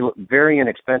very, very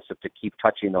inexpensive to keep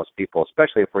touching those people,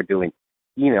 especially if we're doing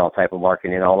email type of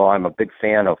marketing. Although I'm a big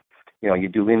fan of, you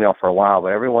do email for a while,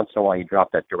 but every once in a while you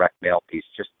drop that direct mail piece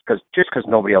just because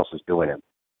nobody else is doing it.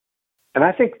 And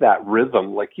I think that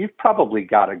rhythm, like you've probably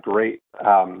got a great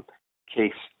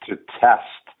case to test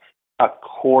a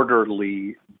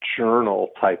quarterly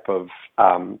journal type of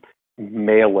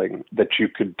mailing that you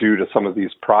could do to some of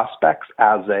these prospects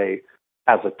as a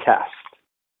test.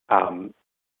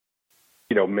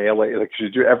 Mailing, like you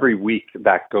do every week,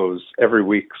 every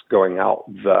week's going out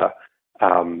the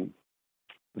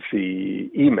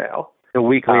email. The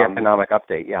weekly economic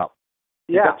update,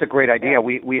 That's a great idea.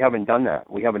 We haven't done that.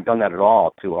 We haven't done that at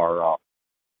all to our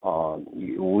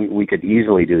we could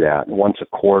easily do that. Once a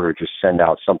quarter, just send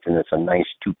out something that's a nice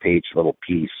 2-page little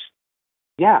piece.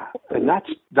 Yeah, and that's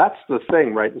the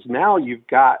thing, right? Is now you've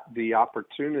got the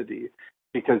opportunity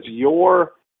because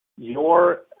your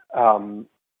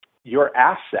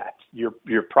asset,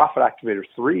 your Profit Activator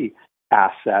 3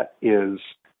 asset is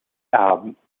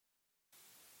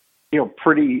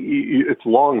it's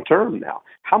long term now.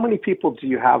 How many people do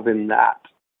you have in that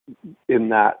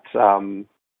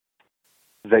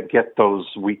that get those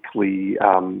weekly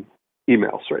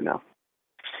emails right now?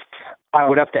 I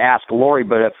would have to ask Lori,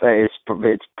 but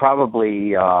it's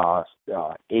probably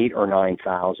 8,000 or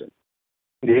 9,000.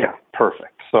 Yeah,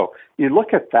 perfect. So you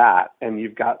look at that, and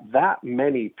you've got that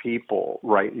many people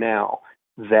right now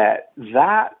that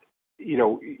at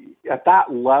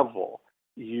that level,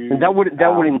 and that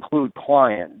would include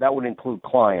client. That would include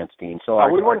clients, Dean. So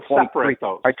we want to separate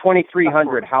those. Our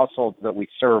 2,300 households that we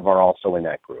serve are also in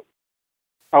that group.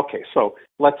 Okay, so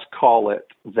let's call it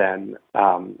then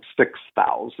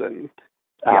 6,000.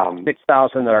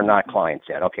 6,000 that are not clients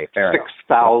yet. Okay, fair enough.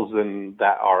 6,000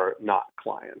 that are not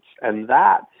clients. And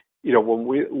that, when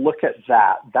we look at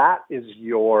that, that's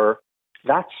your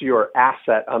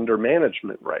asset under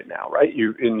management right now, right?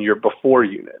 You in your before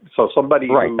unit. So somebody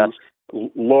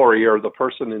Lori or the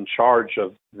person in charge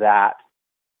of that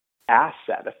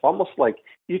asset, it's almost like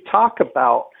you talk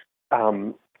about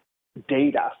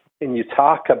data and you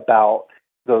talk about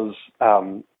those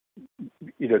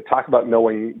talk about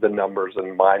knowing the numbers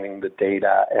and mining the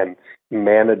data and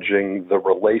managing the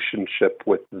relationship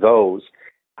with those.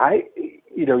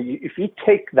 If you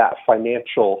take that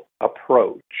financial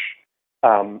approach,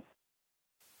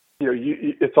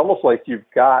 it's almost like you've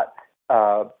got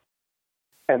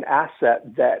an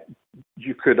asset that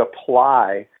you could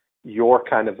apply your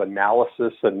kind of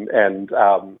analysis and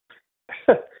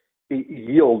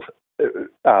yield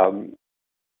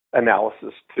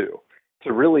analysis too,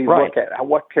 to really look at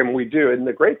what can we do. And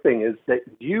the great thing is that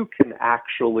you can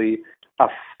actually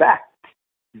affect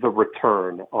the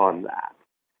return on that.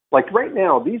 Like right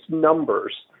now, these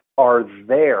numbers are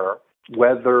there,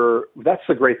 whether that's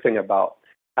the great thing about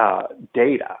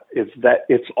data is that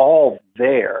it's all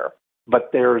there, but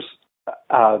there's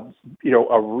a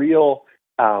real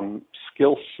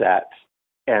skill set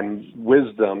and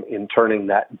wisdom in turning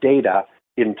that data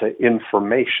into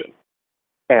information.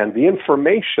 And the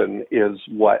information is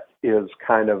what is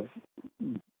kind of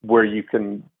where you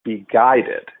can be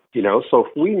guided, So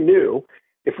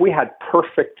if we had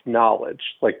perfect knowledge,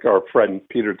 like our friend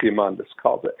Peter Diamandis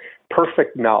calls it,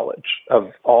 perfect knowledge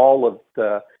of all of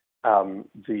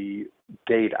the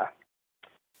data,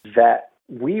 that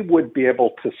we would be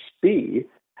able to see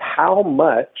how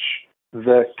much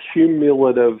the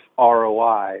cumulative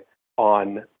ROI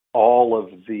on all of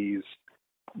these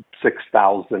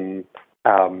 6,000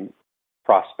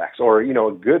 prospects, or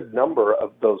a good number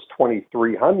of those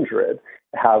 2,300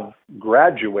 have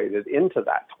graduated into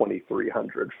that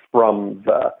 2,300 from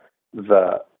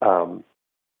the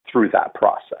through that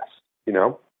process.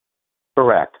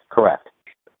 Correct.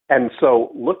 And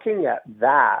so, looking at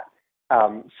that,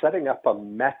 setting up a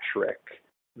metric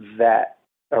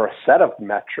or a set of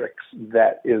metrics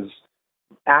that is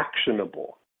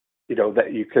actionable,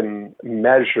 that you can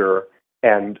measure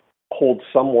and hold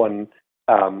someone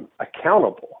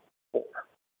accountable for.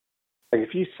 Like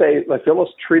if you say, like,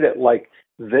 almost treat it like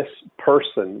this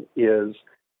person is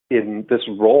in this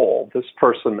role, this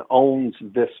person owns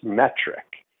this metric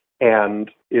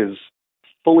and is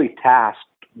fully tasked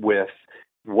with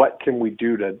what can we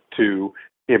do to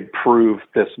improve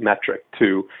this metric,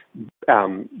 to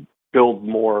build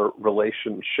more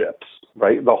relationships,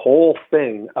 right? The whole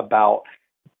thing about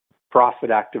Profit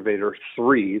Activator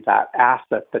 3, that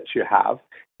asset that you have,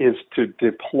 is to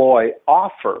deploy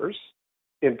offers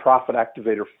in Profit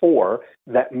Activator 4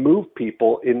 that move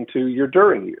people into your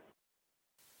during you.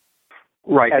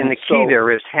 Right, and the key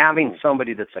there is having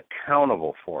somebody that's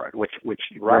accountable for it, which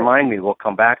remind me, we'll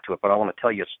come back to it, but I want to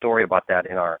tell you a story about that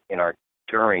in our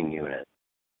during unit.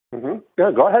 Mm-hmm.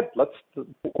 Yeah, go ahead. Let's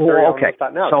carry on with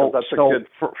that now.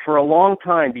 For a long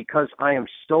time, because I am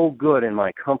so good in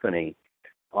my company,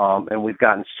 and we've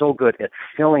gotten so good at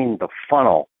filling the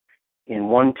funnel in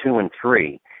 1, 2, and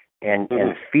 3, and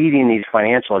feeding these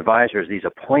financial advisors these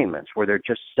appointments where they're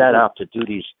just set up to do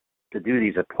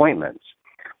these appointments.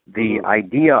 The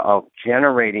idea of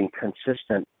generating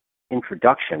consistent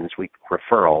introductions,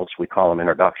 referrals, we call them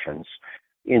introductions,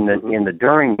 in the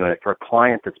during unit for a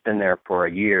client that's been there for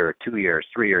a year, 2 years,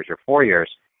 3 years, or 4 years,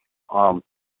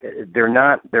 they're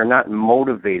not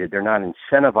motivated, they're not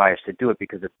incentivized to do it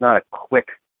because it's not a quick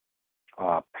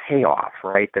payoff,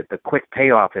 right? That the quick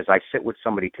payoff is I sit with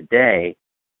somebody today,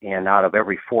 and out of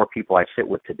every 4 people I sit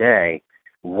with today,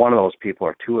 one of those people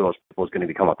or 2 of those people is going to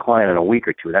become a client in a week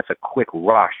or 2. That's a quick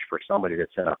rush for somebody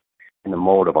that's in the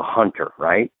mode of a hunter,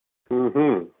 right?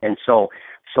 Mm-hmm. And so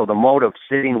the mode of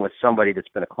sitting with somebody that's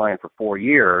been a client for 4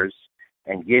 years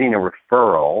and getting a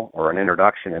referral or an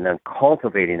introduction and then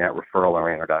cultivating that referral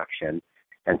or introduction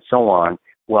and so on,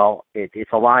 well,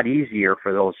 it's a lot easier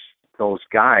for those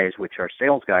guys, which are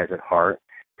sales guys at heart,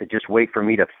 to just wait for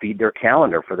me to feed their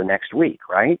calendar for the next week,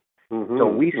 right? Mm-hmm. So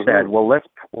we said, well,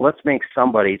 let's make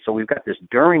somebody, so we've got this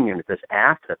during unit, this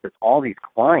asset that's all these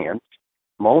clients,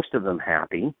 most of them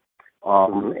happy.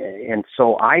 And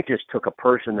so I just took a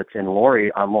person that's on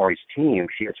Lori's team.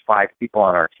 She has 5 people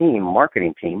on our team,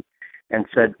 marketing team, and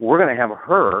said, we're going to have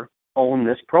her own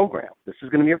this program. This is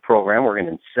going to be a program. We're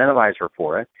going to incentivize her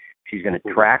for it. She's going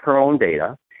to track her own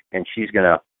data, and she's going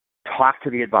to talk to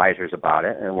the advisors about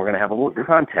it, and we're going to have a little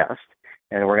contest,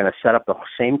 and we're going to set up the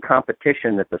same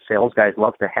competition that the sales guys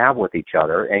love to have with each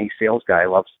other. Any sales guy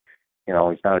loves, he's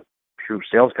not a true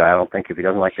sales guy, I don't think, if he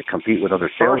doesn't like to compete with other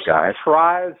sales guys. First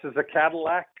prize is a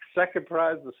Cadillac. Second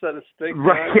prize is a set of steak.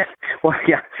 Right, yeah. Well,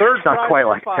 yeah. Third it's not prize quite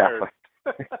like fired.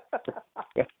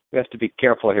 that. We have to be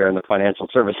careful here in the financial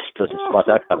services business about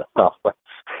that kind of stuff.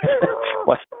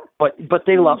 But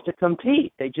they love to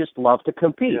compete. They just love to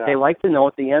compete. Yeah. They like to know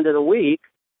at the end of the week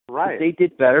that they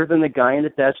did better than the guy in the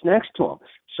desk next to them.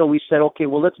 So we said, okay,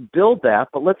 well, let's build that,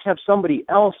 but let's have somebody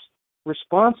else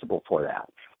responsible for that.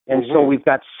 And so we've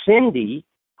got Cindy,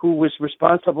 who was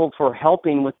responsible for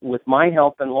helping with my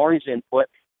help and Lori's input,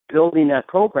 building that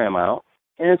program out,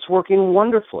 and it's working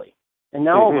wonderfully. And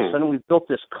now all of a sudden we've built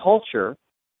this culture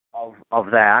of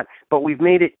that, but we've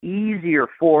made it easier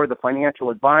for the financial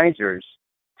advisors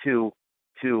to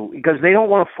because they don't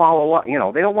want to follow up.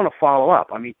 They don't want to follow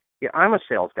up. I mean, I'm a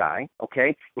sales guy,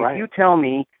 okay? Right. If you tell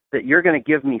me that you're going to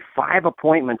give me 5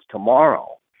 appointments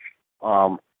tomorrow,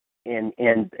 or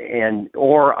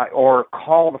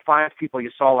call the 5 people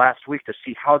you saw last week to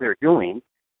see how they're doing,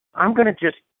 I'm going to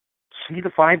just see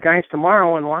the 5 guys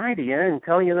tomorrow and lie to you and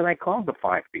tell you that I called the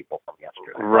 5 people from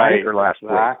yesterday, right, or last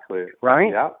exactly. week,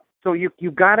 right? Yeah. So you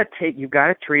got to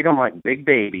treat them like big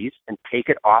babies and take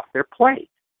it off their plate.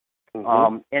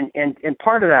 Mm-hmm. And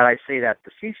part of that, I say that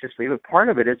facetiously, but part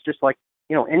of it is just like,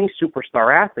 any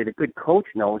superstar athlete, a good coach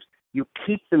knows you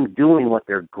keep them doing what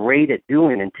they're great at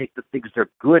doing and take the things they're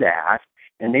good at,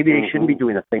 and maybe they shouldn't be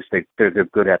doing the things they're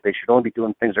good at. They should only be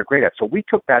doing things they're great at. So we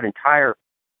took that entire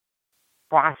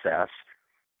process,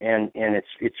 and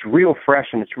it's real fresh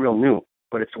and it's real new,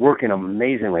 but it's working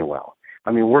amazingly well.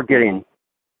 I mean, we're getting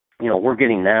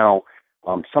now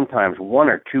sometimes 1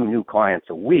 or 2 new clients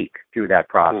a week through that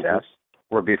process,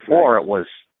 where before it was,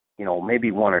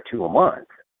 maybe 1 or 2 a month.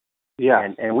 Yeah.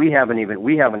 And we haven't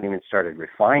even started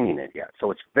refining it yet. So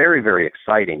it's very, very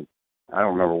exciting. I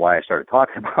don't remember why I started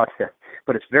talking about it,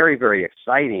 but it's very, very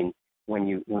exciting when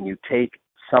you take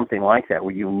something like that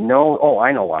where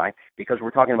I know why, because we're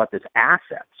talking about this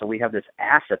asset. So we have this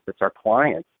asset that's our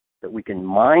clients that we can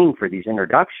mine for these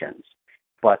introductions.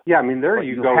 But yeah, I mean,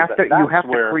 you go. You have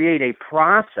to create a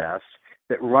process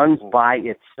that runs by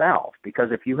itself,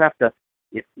 because if you have to,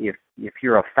 if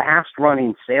you're a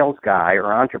fast-running sales guy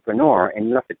or entrepreneur and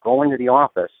you have to go into the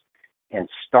office and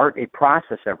start a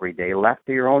process every day left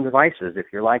to your own devices, if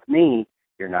you're like me,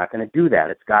 you're not going to do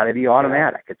that. It's got to be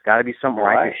automatic. It's got to be something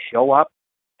where I just show up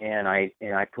and I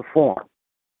perform.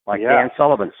 Like Dan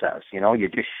Sullivan says, you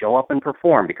just show up and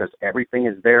perform because everything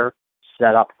is there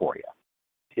set up for you.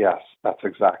 Yes, that's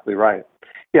exactly right.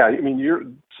 Yeah, I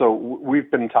mean, so we've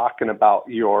been talking about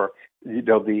the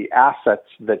assets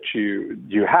that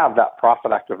you have. That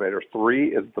Profit Activator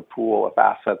 3 is the pool of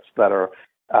assets that are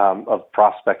of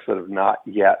prospects that have not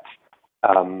yet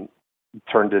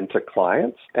turned into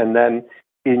clients. And then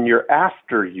in your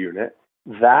after unit,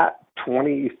 that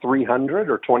 2,300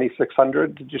 or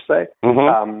 2,600, did you say?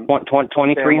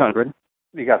 2,300.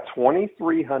 You got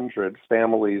 2,300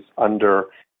 families under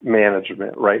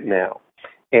management right now.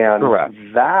 And correct.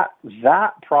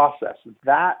 that process,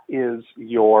 that is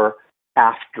your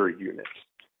after unit.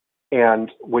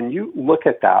 And when you look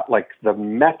at that, like the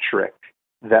metric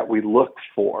that we look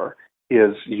for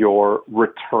is your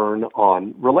return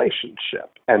on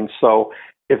relationship. And so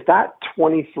if that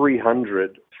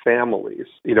 2,300 families,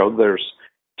 there's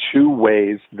 2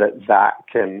 ways that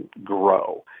can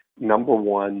grow. Number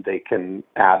one, they can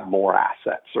add more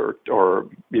assets or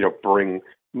bring.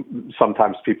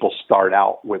 Sometimes people start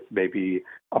out with maybe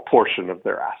a portion of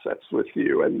their assets with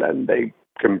you, and then they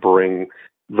can bring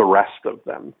the rest of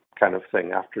them, kind of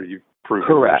thing, after you've proven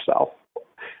correct. yourself.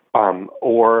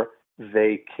 Or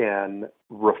they can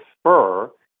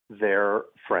refer their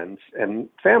friends and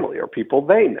family or people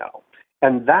they know.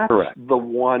 And that's correct.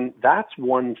 That's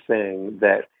one thing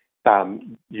that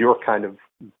you're kind of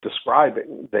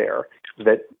describing there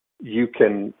that you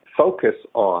can focus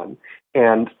on.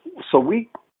 And so we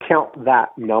count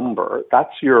that number.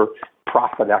 That's your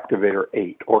Profit Activator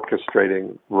 8,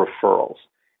 orchestrating referrals.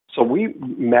 So we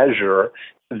measure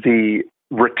the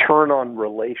return on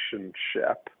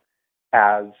relationship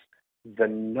as the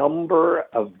number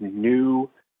of new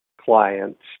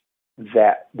clients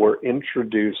that were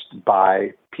introduced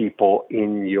by people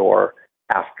in your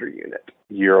after unit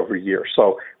year over year.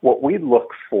 So what we look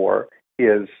for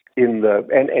is in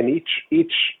and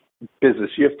each business,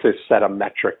 you have to set a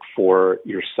metric for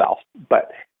yourself.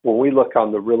 But when we look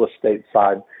on the real estate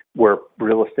side, where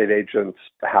real estate agents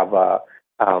have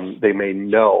they may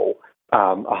know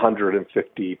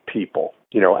 150 people,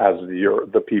 as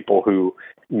the people who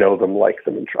know them, like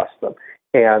them, and trust them,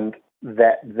 and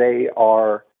that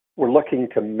we're looking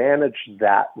to manage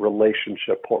that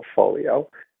relationship portfolio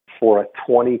for a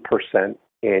 20%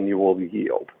 annual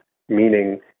yield,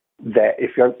 meaning that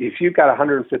if you've got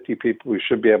 150 people, we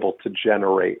should be able to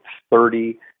generate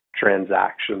 30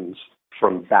 transactions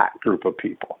from that group of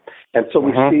people. And so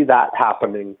we see that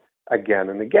happening again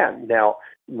and again. Now,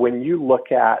 when you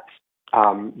look at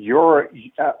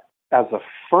as a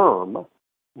firm,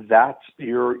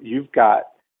 you've got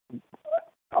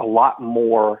a lot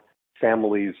more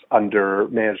families under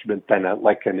management than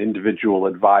like an individual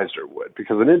advisor would,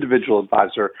 because an individual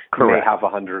advisor may have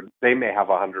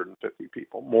 150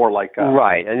 people, more like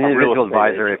right. An individual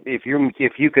advisor, if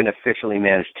you can officially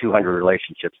manage 200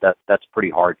 relationships, that's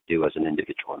pretty hard to do as an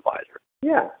individual advisor.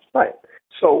 Yeah, right.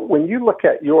 So when you look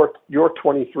at your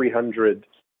 2,300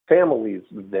 families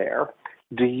there.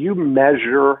 Do you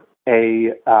measure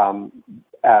a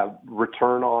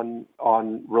return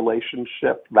on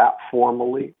relationship that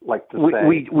formally? Like to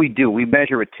say, we do. We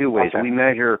measure it two ways. Okay.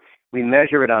 We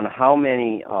measure it on how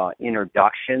many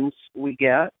introductions we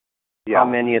get, how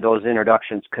many of those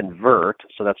introductions convert.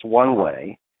 So that's one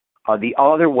way. The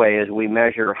other way is we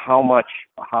measure how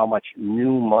much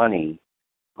new money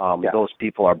those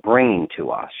people are bringing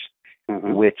to us,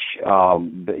 which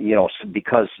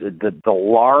because the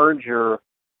larger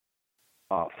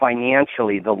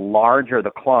financially, the larger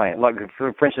the client. Like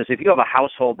for instance, if you have a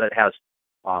household that has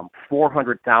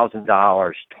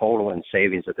 $400,000 total in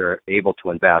savings that they're able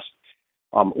to invest,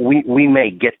 we may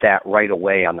get that right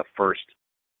away on the first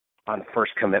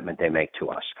commitment they make to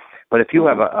us. But if you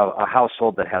have a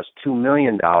household that has $2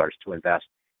 million to invest,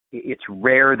 it's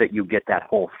rare that you get that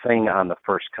whole thing on the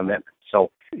first commitment. So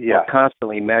we're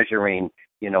constantly measuring,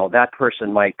 that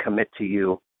person might commit to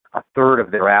you a third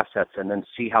of their assets and then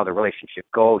see how the relationship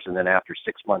goes. And then after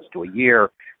 6 months to a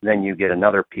year, then you get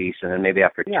another piece. And then maybe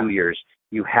after 2 years,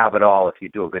 you have it all if you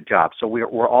do a good job. So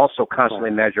we're also constantly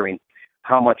measuring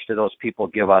how much do those people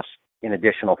give us in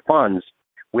additional funds,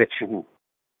 which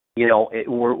we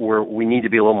need to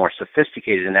be a little more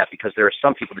sophisticated in that, because there are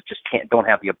some people that just don't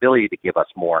have the ability to give us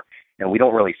more, and we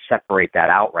don't really separate that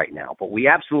out right now. But we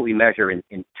absolutely measure in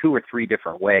 2 or 3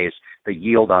 different ways the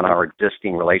yield on our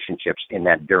existing relationships in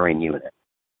that during unit.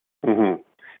 Mm-hmm.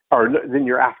 Or then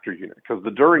your after unit, because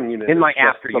the during unit in my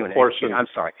after unit. Portion. I'm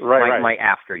sorry, right. My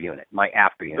after unit. My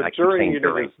after unit. The I keep during saying unit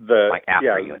during. is the my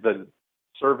after unit. the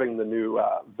serving the new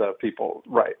the people,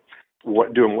 right?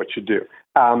 Doing what you do.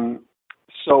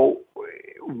 So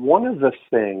one of the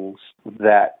things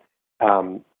that,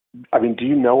 do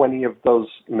you know any of those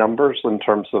numbers in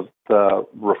terms of the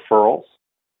referrals?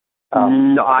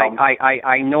 No,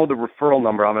 I know the referral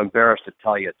number. I'm embarrassed to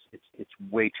tell you it's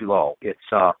way too low. It's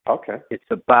okay. It's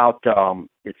about 4%.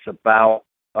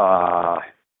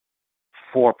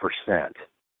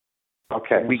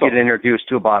 Okay. We get introduced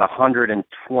to about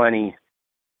 120.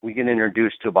 We get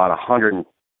introduced to about 100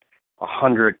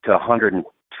 to 120.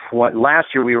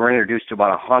 Last year, we were introduced to about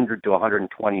 100 to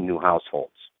 120 new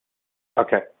households.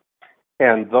 Okay,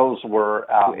 and those were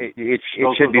it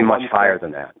should be much higher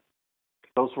than that.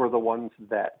 Those were the ones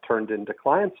that turned into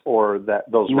clients, or that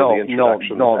those were the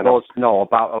introductions?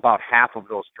 About half of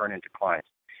those turn into clients.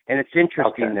 And it's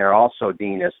interesting there also,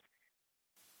 Dean, is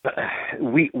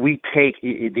we take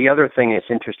the other thing that's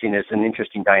interesting is an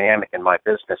interesting dynamic in my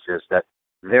business is that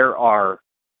there are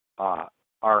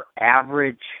our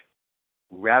average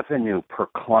revenue per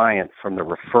client from the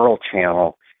referral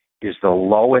channel is the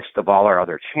lowest of all our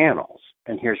other channels.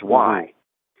 And here's why.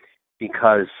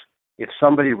 Because if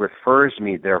somebody refers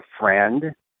me their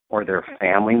friend or their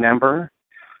family member,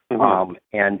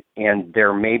 and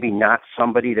they're maybe not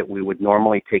somebody that we would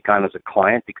normally take on as a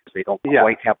client because they don't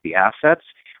quite have the assets,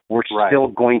 we're still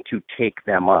going to take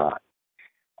them on,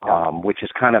 which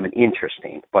is kind of an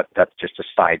interesting, but that's just a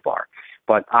sidebar.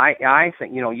 But I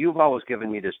think, you've always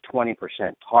given me this 20%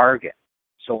 target.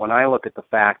 So when I look at the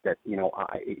fact that,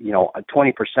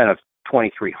 20% of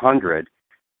 2,300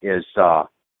 is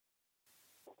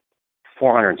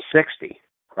 460,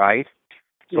 right?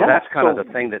 So that's kind of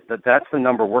the thing that's the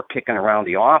number we're kicking around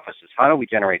the office is how do we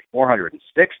generate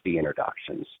 460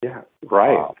 introductions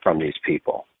from these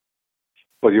people?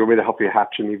 Well, you want me to help you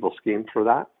hatch an evil scheme for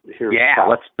that?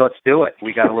 Let's do it.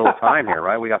 We got a little time here,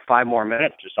 right? We got 5 more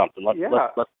minutes or something.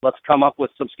 Let's come up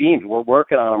with some schemes. We're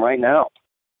working on them right now.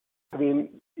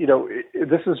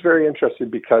 This is very interesting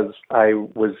because I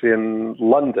was in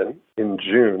London in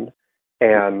June,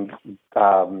 and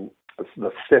it's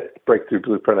the 5th Breakthrough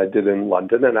Blueprint I did in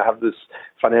London, and I have this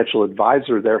financial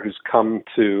advisor there who's come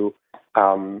to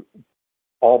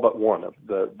all but one of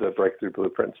the Breakthrough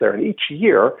Blueprints there. And each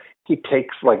year, he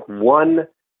takes one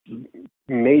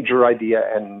major idea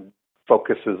and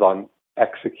focuses on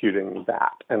executing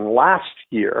that. And last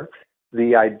year,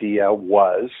 the idea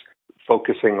was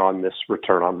focusing on this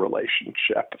return on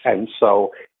relationship. And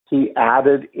so he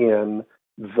added in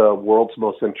the world's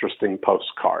most interesting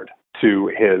postcard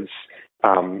to his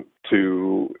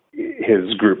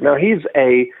group. Now, he's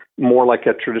more like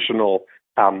a traditional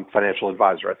financial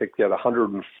advisor. I think he had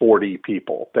 140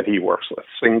 people that he works with.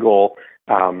 Single,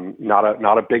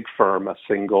 not a big firm, a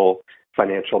single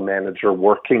financial manager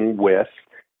working with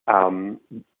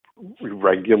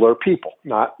regular people,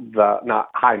 not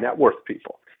high net worth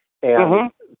people.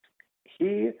 And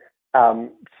he and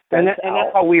that's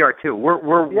how we are too.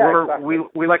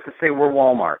 We like to say we're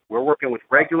Walmart. We're working with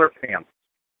regular families.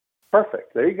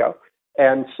 Perfect. There you go.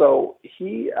 And so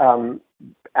he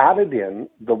added in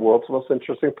the world's most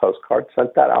interesting postcard,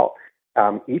 sent that out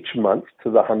each month to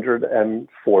the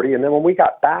 140. And then when we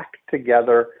got back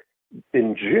together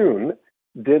in June,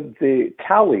 did the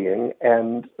tallying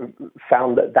and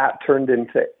found that that turned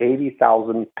into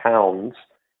 80,000 pounds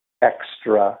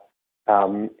extra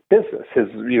business. His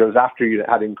after unit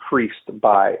had increased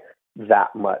by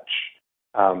that much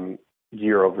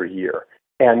year over year.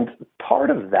 And part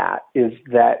of that is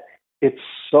that it's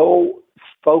so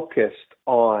focused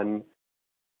on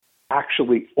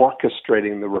actually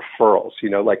orchestrating the referrals,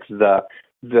 like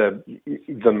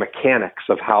the mechanics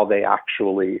of how they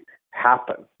actually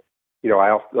happen.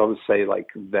 I always say like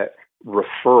that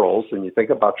referrals, and you think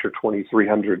about your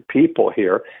 2,300 people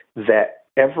here, that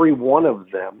every one of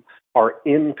them are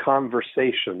in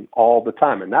conversation all the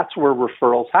time. And that's where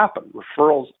referrals happen.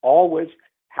 Referrals always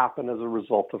happen as a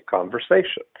result of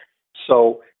conversation.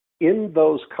 So in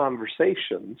those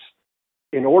conversations,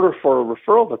 in order for a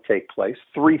referral to take place,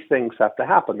 three things have to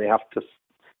happen. They have to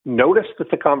notice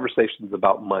that the conversation is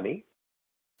about money.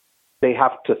 They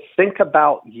have to think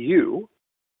about you.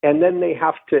 And then they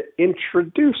have to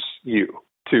introduce you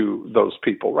to those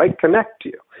people, right? Connect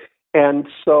you. And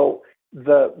so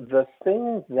the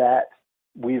thing that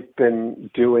we've been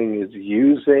doing is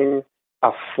using a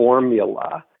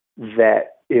formula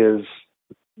that is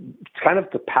kind of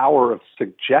the power of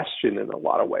suggestion in a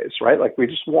lot of ways, right? Like we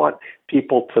just want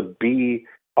people to be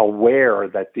aware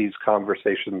that these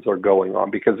conversations are going on,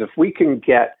 because if we can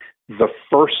get the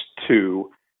first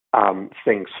two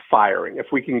things firing, if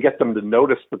we can get them to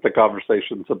notice that the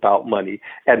conversation's about money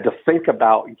and to think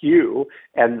about you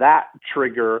and that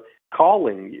trigger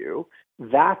calling you,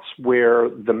 that's where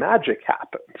the magic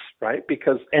happens, right?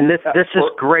 Because this is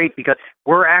great because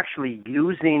we're actually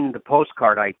using the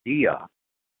postcard idea,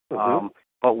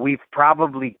 but we've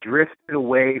probably drifted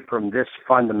away from this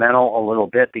fundamental a little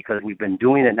bit because we've been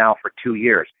doing it now for 2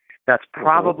 years. That's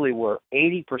probably where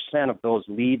 80% of those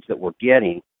leads that we're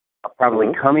getting are probably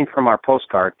coming from our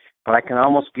postcard, but I can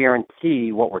almost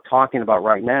guarantee what we're talking about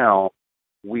right now,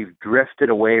 we've drifted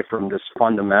away from this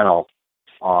fundamental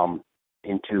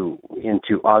into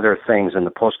other things, and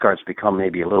the postcards become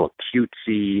maybe a little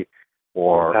cutesy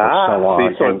or so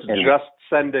on. So it's just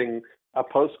sending a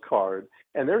postcard.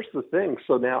 And there's the thing.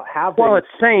 So now it's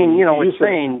saying,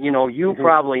 you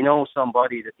probably know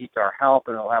somebody that needs our help,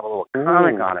 and it'll have a little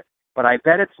comic on it. But I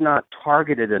bet it's not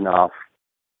targeted enough.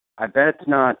 I bet it's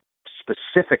not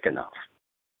specific enough.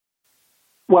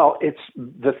 Well, it's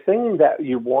the thing that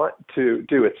you want to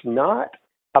do. It's not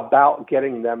about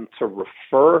getting them to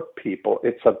refer people.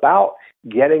 It's about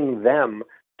getting them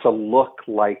to look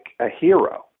like a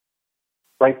hero,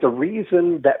 right? The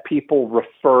reason that people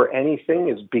refer anything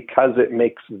is because it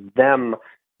makes them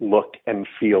look and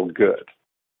feel good.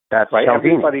 That's right.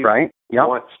 Everybody right? Yep.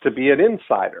 wants to be an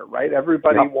insider, right?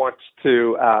 Everybody wants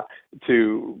to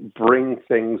bring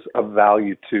things of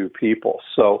value to people.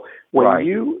 So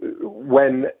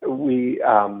when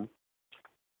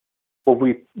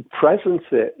we presence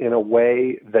it in a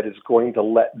way that is going to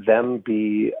let them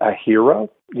be a hero,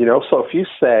 so if you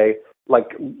say, like,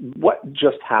 what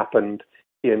just happened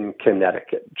in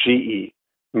Connecticut, GE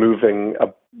moving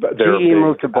GE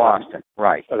moved to Boston,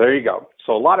 right. There you go.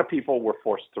 So a lot of people were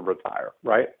forced to retire,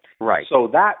 right? Right. So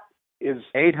that is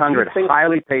 800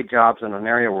 highly paid jobs in an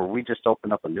area where we just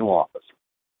opened up a new office.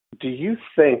 Do you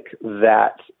think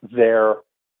that there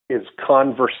is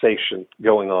conversation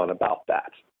going on about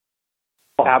that?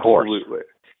 Absolutely. Course.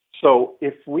 So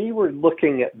if we were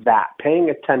looking at that, paying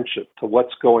attention to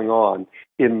what's going on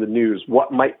in the news,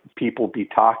 what might people be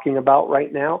talking about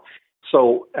right now?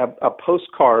 So a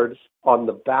postcard, on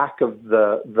the back of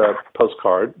the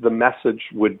postcard, the message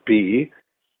would be,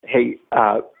 hey,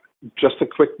 just a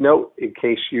quick note in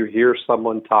case you hear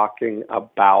someone talking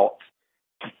about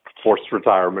forced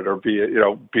retirement or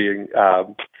being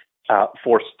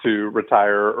forced to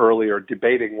retire early or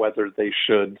debating whether they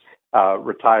should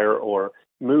retire or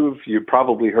move. You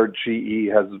probably heard GE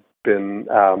has been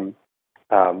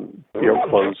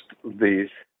closed the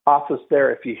office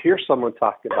there. If you hear someone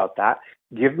talking about that,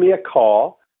 give me a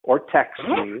call or text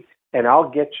me, and I'll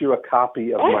get you a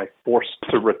copy of my Forced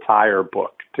to Retire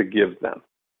book to give them.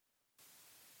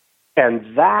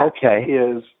 And that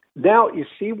is, now you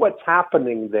see what's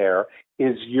happening there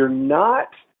is you're not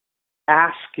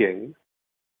asking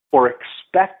or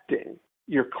expecting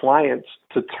your clients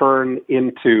to turn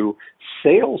into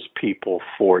salespeople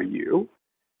for you.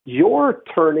 You're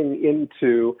turning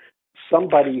into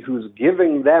somebody who's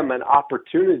giving them an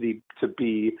opportunity to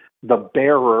be the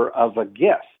bearer of a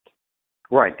gift,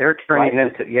 Right. They're turning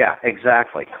into, yeah,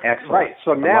 exactly. Excellent. Right.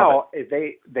 So now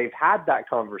they've had that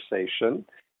conversation.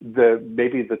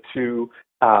 Maybe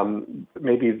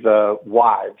the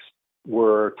wives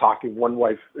were talking. One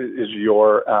wife is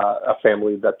a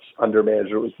family that's under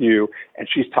management with you, and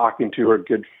she's talking to her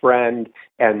good friend,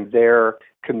 and they're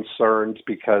concerned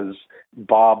because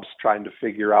Bob's trying to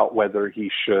figure out whether he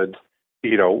should,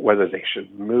 whether they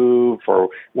should move or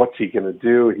what's he going to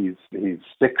do. He's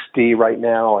 60 right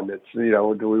now, and it's,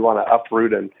 do we want to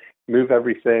uproot and move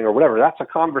everything or whatever? That's a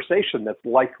conversation that's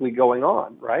likely going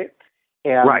on, right?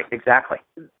 And right, exactly.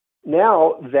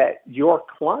 Now that your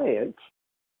client,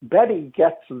 Betty,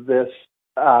 gets this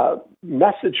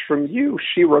message from you,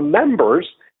 she remembers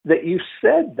that you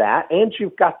said that, and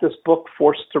you've got this book,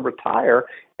 Forced to Retire,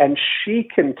 and she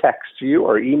can text you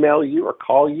or email you or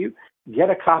call you, get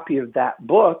a copy of that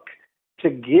book to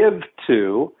give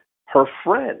to her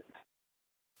friend.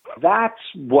 That's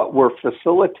what we're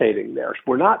facilitating there.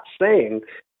 We're not saying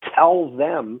tell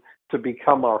them to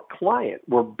become our client.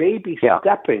 We're baby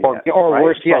stepping or right?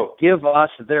 worse yet, give us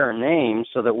their name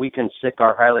so that we can sick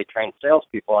our highly trained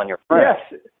salespeople on your friend.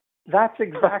 Yes, that's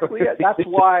exactly it. That's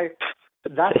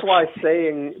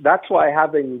why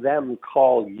having them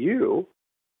call you,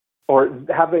 or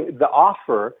having the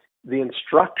offer, the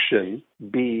instruction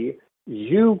be,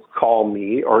 you call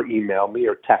me or email me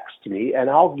or text me, and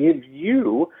I'll give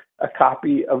you a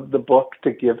copy of the book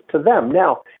to give to them.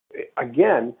 Now,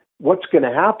 again, what's going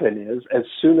to happen is, as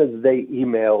soon as they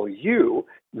email you,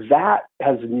 that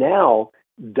has now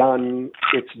done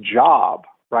its job.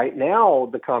 Right now,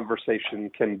 the conversation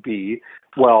can be,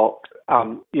 well,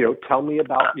 tell me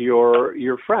about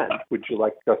your friend. Would you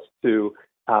like us to?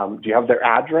 Do you have their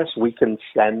address? We can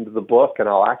send the book, and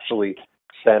I'll actually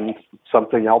send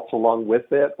something else along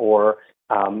with it. Or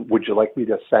would you like me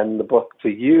to send the book to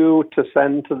you to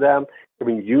send to them? I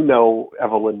mean,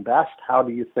 Evelyn best. How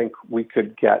do you think we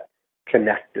could get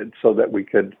connected so that we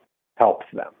could help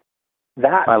them?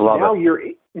 I love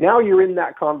it. Now you're in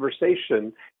that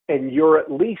conversation, and you're at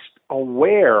least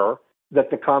aware that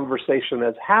the conversation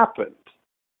has happened.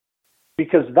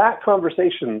 Because that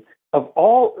conversation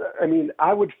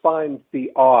I would find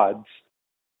the odds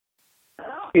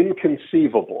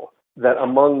inconceivable that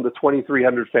among the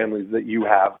 2,300 families that you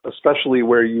have, especially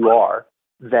where you are,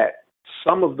 that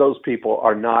some of those people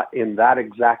are not in that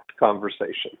exact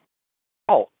conversation.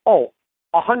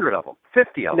 100 of them,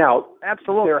 50 of them. Now,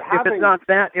 absolutely.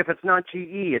 If it's not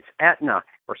GE, it's Aetna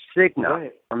or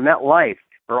Cigna or MetLife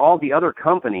or all the other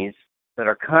companies that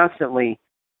are constantly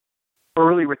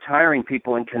early retiring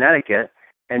people in Connecticut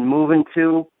and moving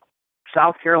to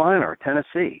South Carolina or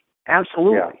Tennessee.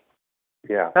 Absolutely.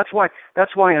 Yeah. That's why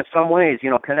in some ways,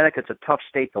 Connecticut's a tough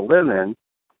state to live in.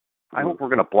 I hope we're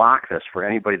going to block this for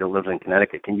anybody that lives in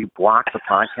Connecticut. Can you block the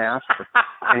podcast?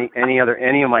 any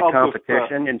of my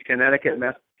competition in Connecticut?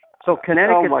 So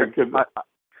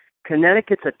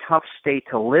Connecticut's a tough state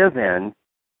to live in,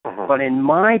 but in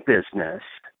my business,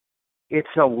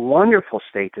 it's a wonderful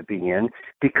state to be in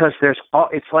because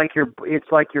it's like your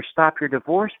Stop Your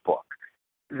Divorce book.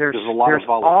 There's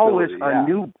always a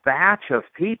new batch of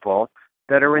people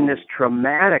that are in this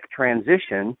traumatic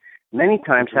transition, many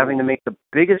times having to make the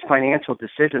biggest financial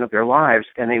decision of their lives,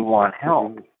 and they want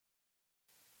help.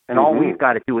 And all we've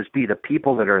got to do is be the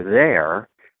people that are there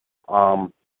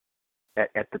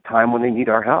at the time when they need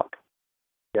our help.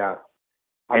 Yeah.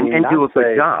 And do a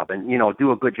good job, and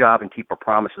do a good job and keep our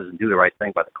promises and do the right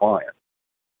thing by the client.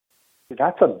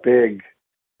 That's a big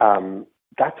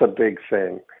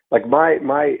thing. Like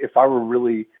if I were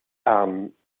really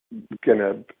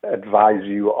gonna advise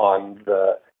you on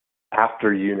the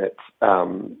after unit,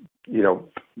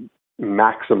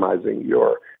 maximizing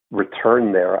your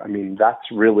return there. I mean, that's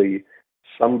really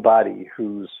somebody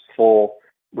whose full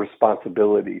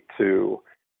responsibility to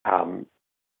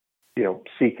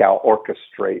seek out,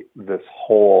 orchestrate this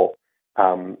whole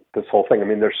thing. I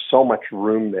mean, there's so much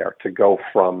room there to go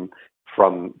from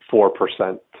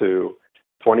 4% to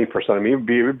 20%. I mean,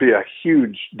 it would be a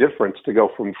huge difference to go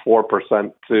from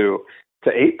 4% to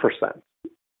 8%.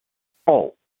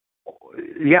 Oh,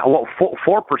 yeah. Well,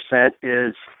 4%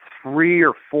 is 300,000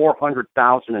 or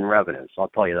 400,000 in revenues. I'll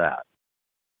tell you that.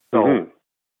 So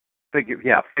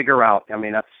figure out. I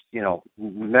mean, that's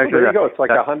measure. There you go. It's like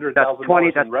 $100,000. That's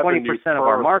 20% of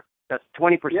our market. That's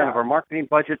 20% of our marketing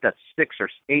budget. That's 6 or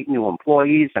 8 new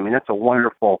employees. I mean, that's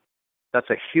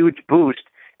a huge boost.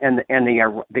 And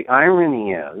the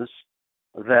irony is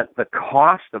that the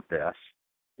cost of this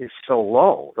is so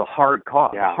low. The hard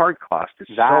cost is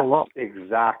so low.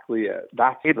 Exactly it.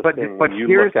 That's the thing. But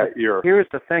here's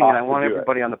the thing, and I want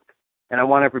everybody on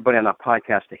the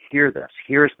podcast to hear this.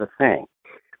 Here's the thing.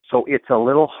 So it's a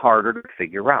little harder to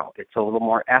figure out. It's a little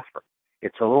more effort.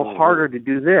 It's a little harder to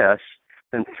do this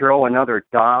than throw another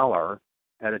 $1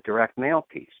 at a direct mail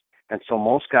piece. And so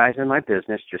most guys in my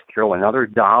business just throw another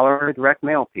 $1 at a direct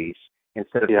mail piece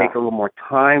instead of take a little more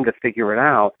time to figure it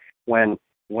out when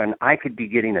I could be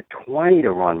getting a 20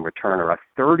 to 1 return or a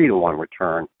 30 to 1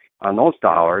 return on those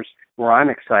dollars, where I'm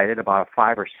excited about a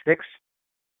 5 or 6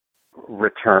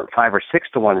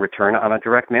 to 1 return on a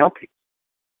direct mail piece.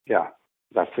 Yeah,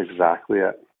 that's exactly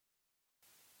it.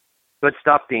 Good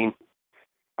stuff, Dean.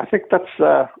 I think that's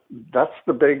the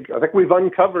big. I think we've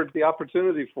uncovered the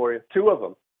opportunity for you. 2 of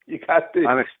them. You got you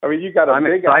got a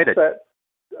big excited. asset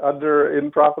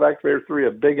in Profit Activator 3,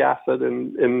 a big asset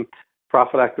in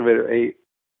Profit Activator 8.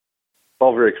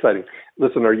 All very exciting.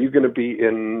 Listen, are you going to be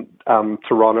in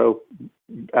Toronto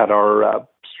at our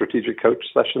strategic coach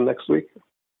session next week?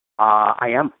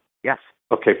 I am. Yes.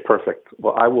 Okay, perfect.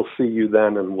 Well, I will see you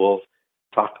then, and we'll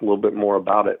talk a little bit more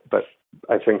about it. But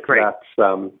I think I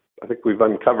think we've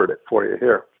uncovered it for you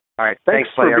here. All right. Thanks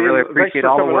buddy. I really appreciate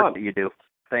all the work that you do.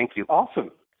 Thank you.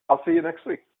 Awesome. I'll see you next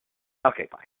week. Okay,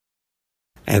 bye.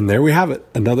 And there we have it.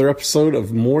 Another episode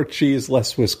of More Cheese,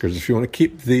 Less Whiskers. If you want to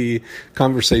keep the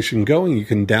conversation going, you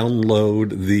can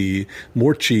download the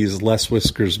More Cheese, Less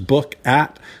Whiskers book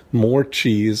at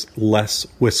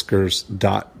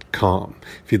morecheeselesswhiskers.com.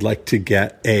 If you'd like to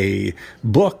get a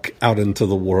book out into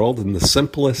the world in the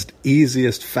simplest,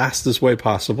 easiest, fastest way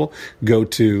possible, go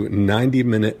to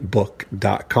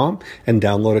 90minutebook.com and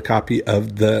download a copy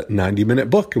of the 90-minute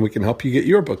book, and we can help you get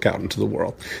your book out into the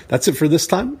world. That's it for this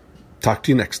time. Talk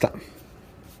to you next time.